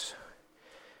things,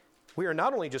 we are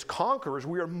not only just conquerors,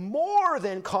 we are more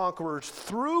than conquerors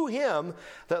through him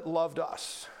that loved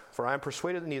us. For I am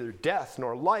persuaded that neither death,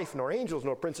 nor life, nor angels,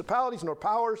 nor principalities, nor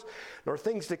powers, nor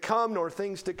things to come,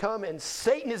 and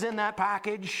Satan is in that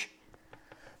package,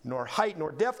 nor height,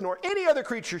 nor depth, nor any other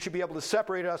creature should be able to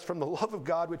separate us from the love of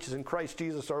God, which is in Christ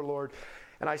Jesus our Lord.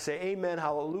 And I say, amen,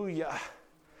 hallelujah.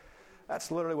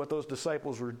 That's literally what those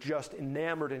disciples were just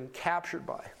enamored and captured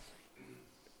by.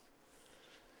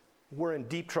 We're in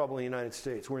deep trouble in the United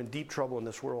States. We're in deep trouble in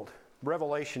this world.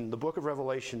 Revelation, the book of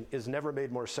Revelation, is never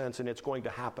made more sense, and it's going to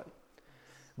happen.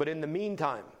 But in the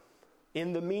meantime,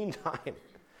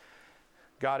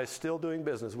 God is still doing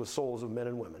business with souls of men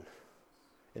and women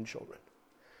and children.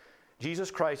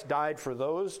 Jesus Christ died for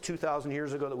those 2,000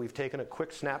 years ago that we've taken a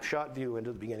quick snapshot view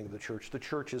into the beginning of the church. The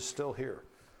church is still here.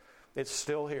 It's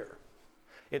still here.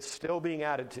 It's still being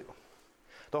added to.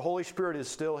 The Holy Spirit is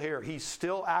still here. He's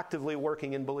still actively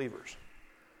working in believers.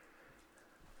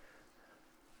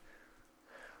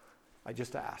 I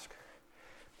just ask,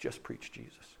 just preach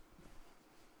Jesus.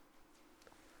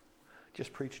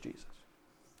 Just preach Jesus.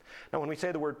 Now, when we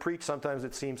say the word preach, sometimes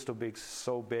it seems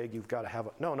so big, you've got to have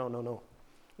No.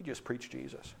 You just preach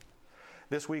Jesus.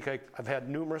 This week, I've had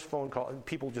numerous phone calls, and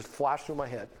people just flash through my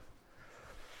head.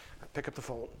 I pick up the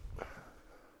phone. You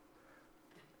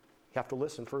have to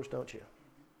listen first, don't you?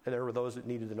 And there were those that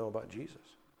needed to know about Jesus.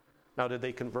 Now, did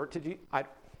they convert to Jesus?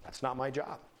 That's not my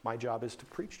job. My job is to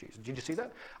preach Jesus. Did you see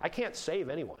that? I can't save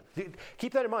anyone.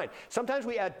 Keep that in mind. Sometimes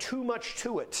we add too much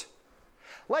to it.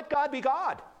 Let God be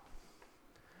God.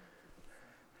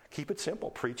 Keep it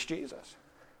simple. Preach Jesus.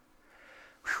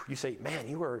 Whew, you say, man,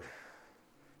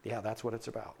 yeah, that's what it's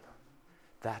about.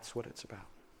 That's what it's about.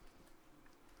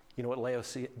 You know what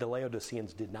the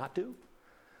Laodiceans did not do?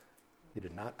 They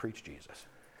did not preach Jesus.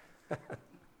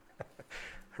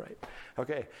 Right?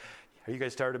 Okay. Are you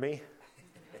guys tired of me?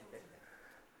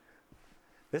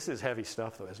 This is heavy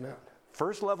stuff, though, isn't it?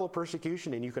 First level of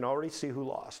persecution, and you can already see who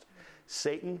lost.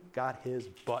 Satan got his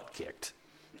butt kicked.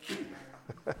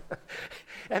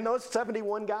 And those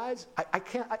 71 guys,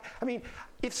 I mean,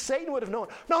 if Satan would have known,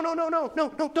 no,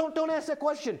 don't ask that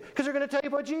question, because they're going to tell you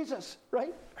about Jesus,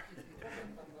 right?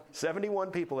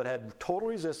 71 people that had total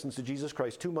resistance to Jesus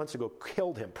Christ 2 months ago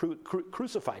killed him,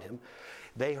 crucified him.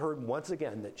 They heard once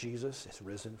again that Jesus is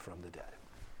risen from the dead.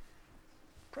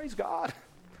 Praise God.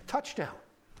 Touchdown.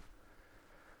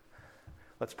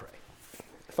 Let's pray.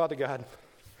 Father God,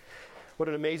 what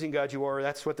an amazing God you are.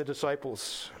 That's what the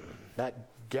disciples, that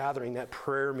gathering, that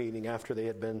prayer meeting after they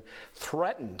had been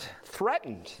threatened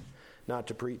not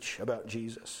to preach about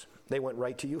Jesus. They went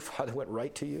right to you, Father, went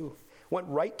right to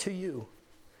you.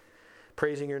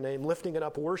 Praising your name, lifting it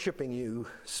up, worshiping you,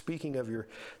 speaking of your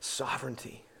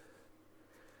sovereignty.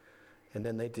 And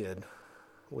then they did. It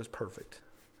was perfect.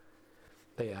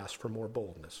 They asked for more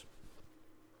boldness,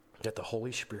 that the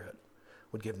Holy Spirit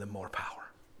would give them more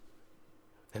power.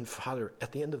 And Father,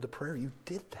 at the end of the prayer, you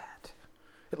did that.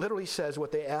 It literally says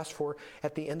what they asked for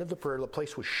at the end of the prayer, the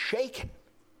place was shaken.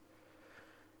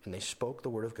 And they spoke the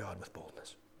word of God with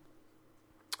boldness.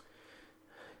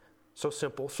 So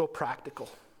simple, so practical.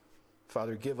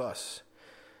 Father, give us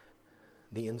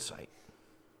the insight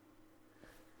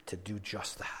to do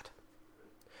just that.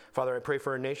 Father, I pray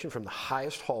for our nation from the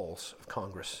highest halls of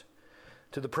Congress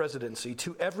to the presidency,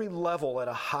 to every level at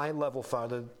a high level,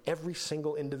 Father, every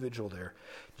single individual there,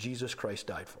 Jesus Christ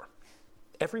died for.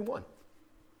 Every one.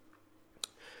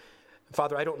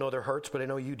 Father, I don't know their hearts, but I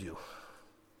know you do.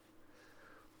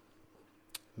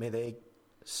 May they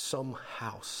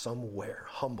somehow, somewhere,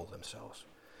 humble themselves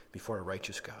before a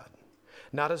righteous God.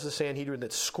 Not as the Sanhedrin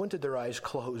that squinted their eyes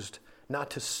closed, not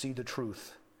to see the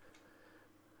truth.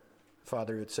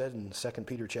 Father, it said in 2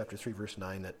 Peter chapter 3, verse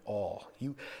 9,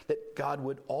 that God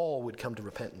would come to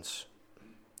repentance.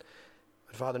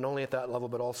 But Father, not only at that level,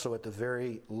 but also at the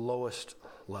very lowest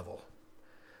level.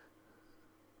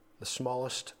 The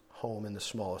smallest home in the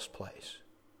smallest place.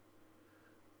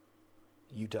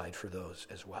 You died for those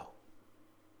as well.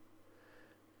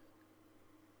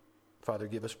 Father,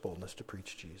 give us boldness to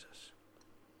preach Jesus.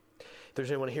 If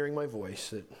there's anyone hearing my voice,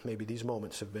 that maybe these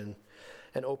moments have been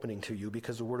an opening to you,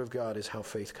 because the Word of God is how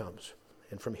faith comes,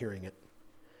 and from hearing it.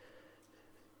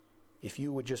 If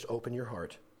you would just open your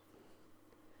heart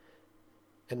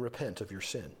and repent of your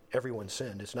sin. Everyone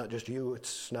sinned. It's not just you.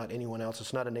 It's not anyone else.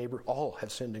 It's not a neighbor. All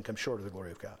have sinned and come short of the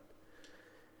glory of God.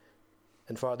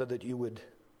 And Father, that you would,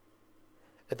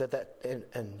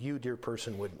 and you, dear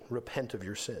person, would repent of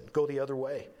your sin. Go the other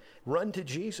way. Run to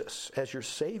Jesus as your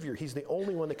Savior. He's the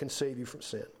only one that can save you from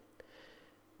sin.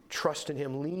 Trust in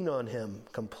him. Lean on him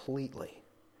completely.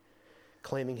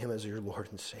 Claiming him as your Lord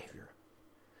and Savior.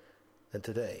 And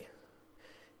today,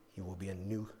 you will be a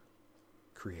new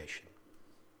creation.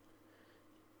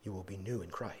 You will be new in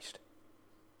Christ.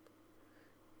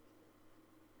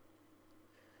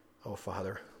 Oh,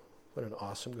 Father, what an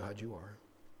awesome God you are.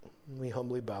 We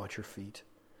humbly bow at your feet,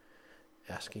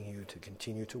 asking you to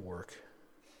continue to work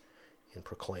in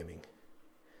proclaiming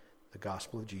the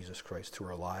gospel of Jesus Christ through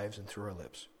our lives and through our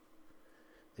lips,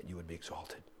 that you would be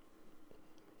exalted.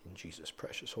 In Jesus'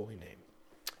 precious holy name,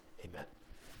 amen.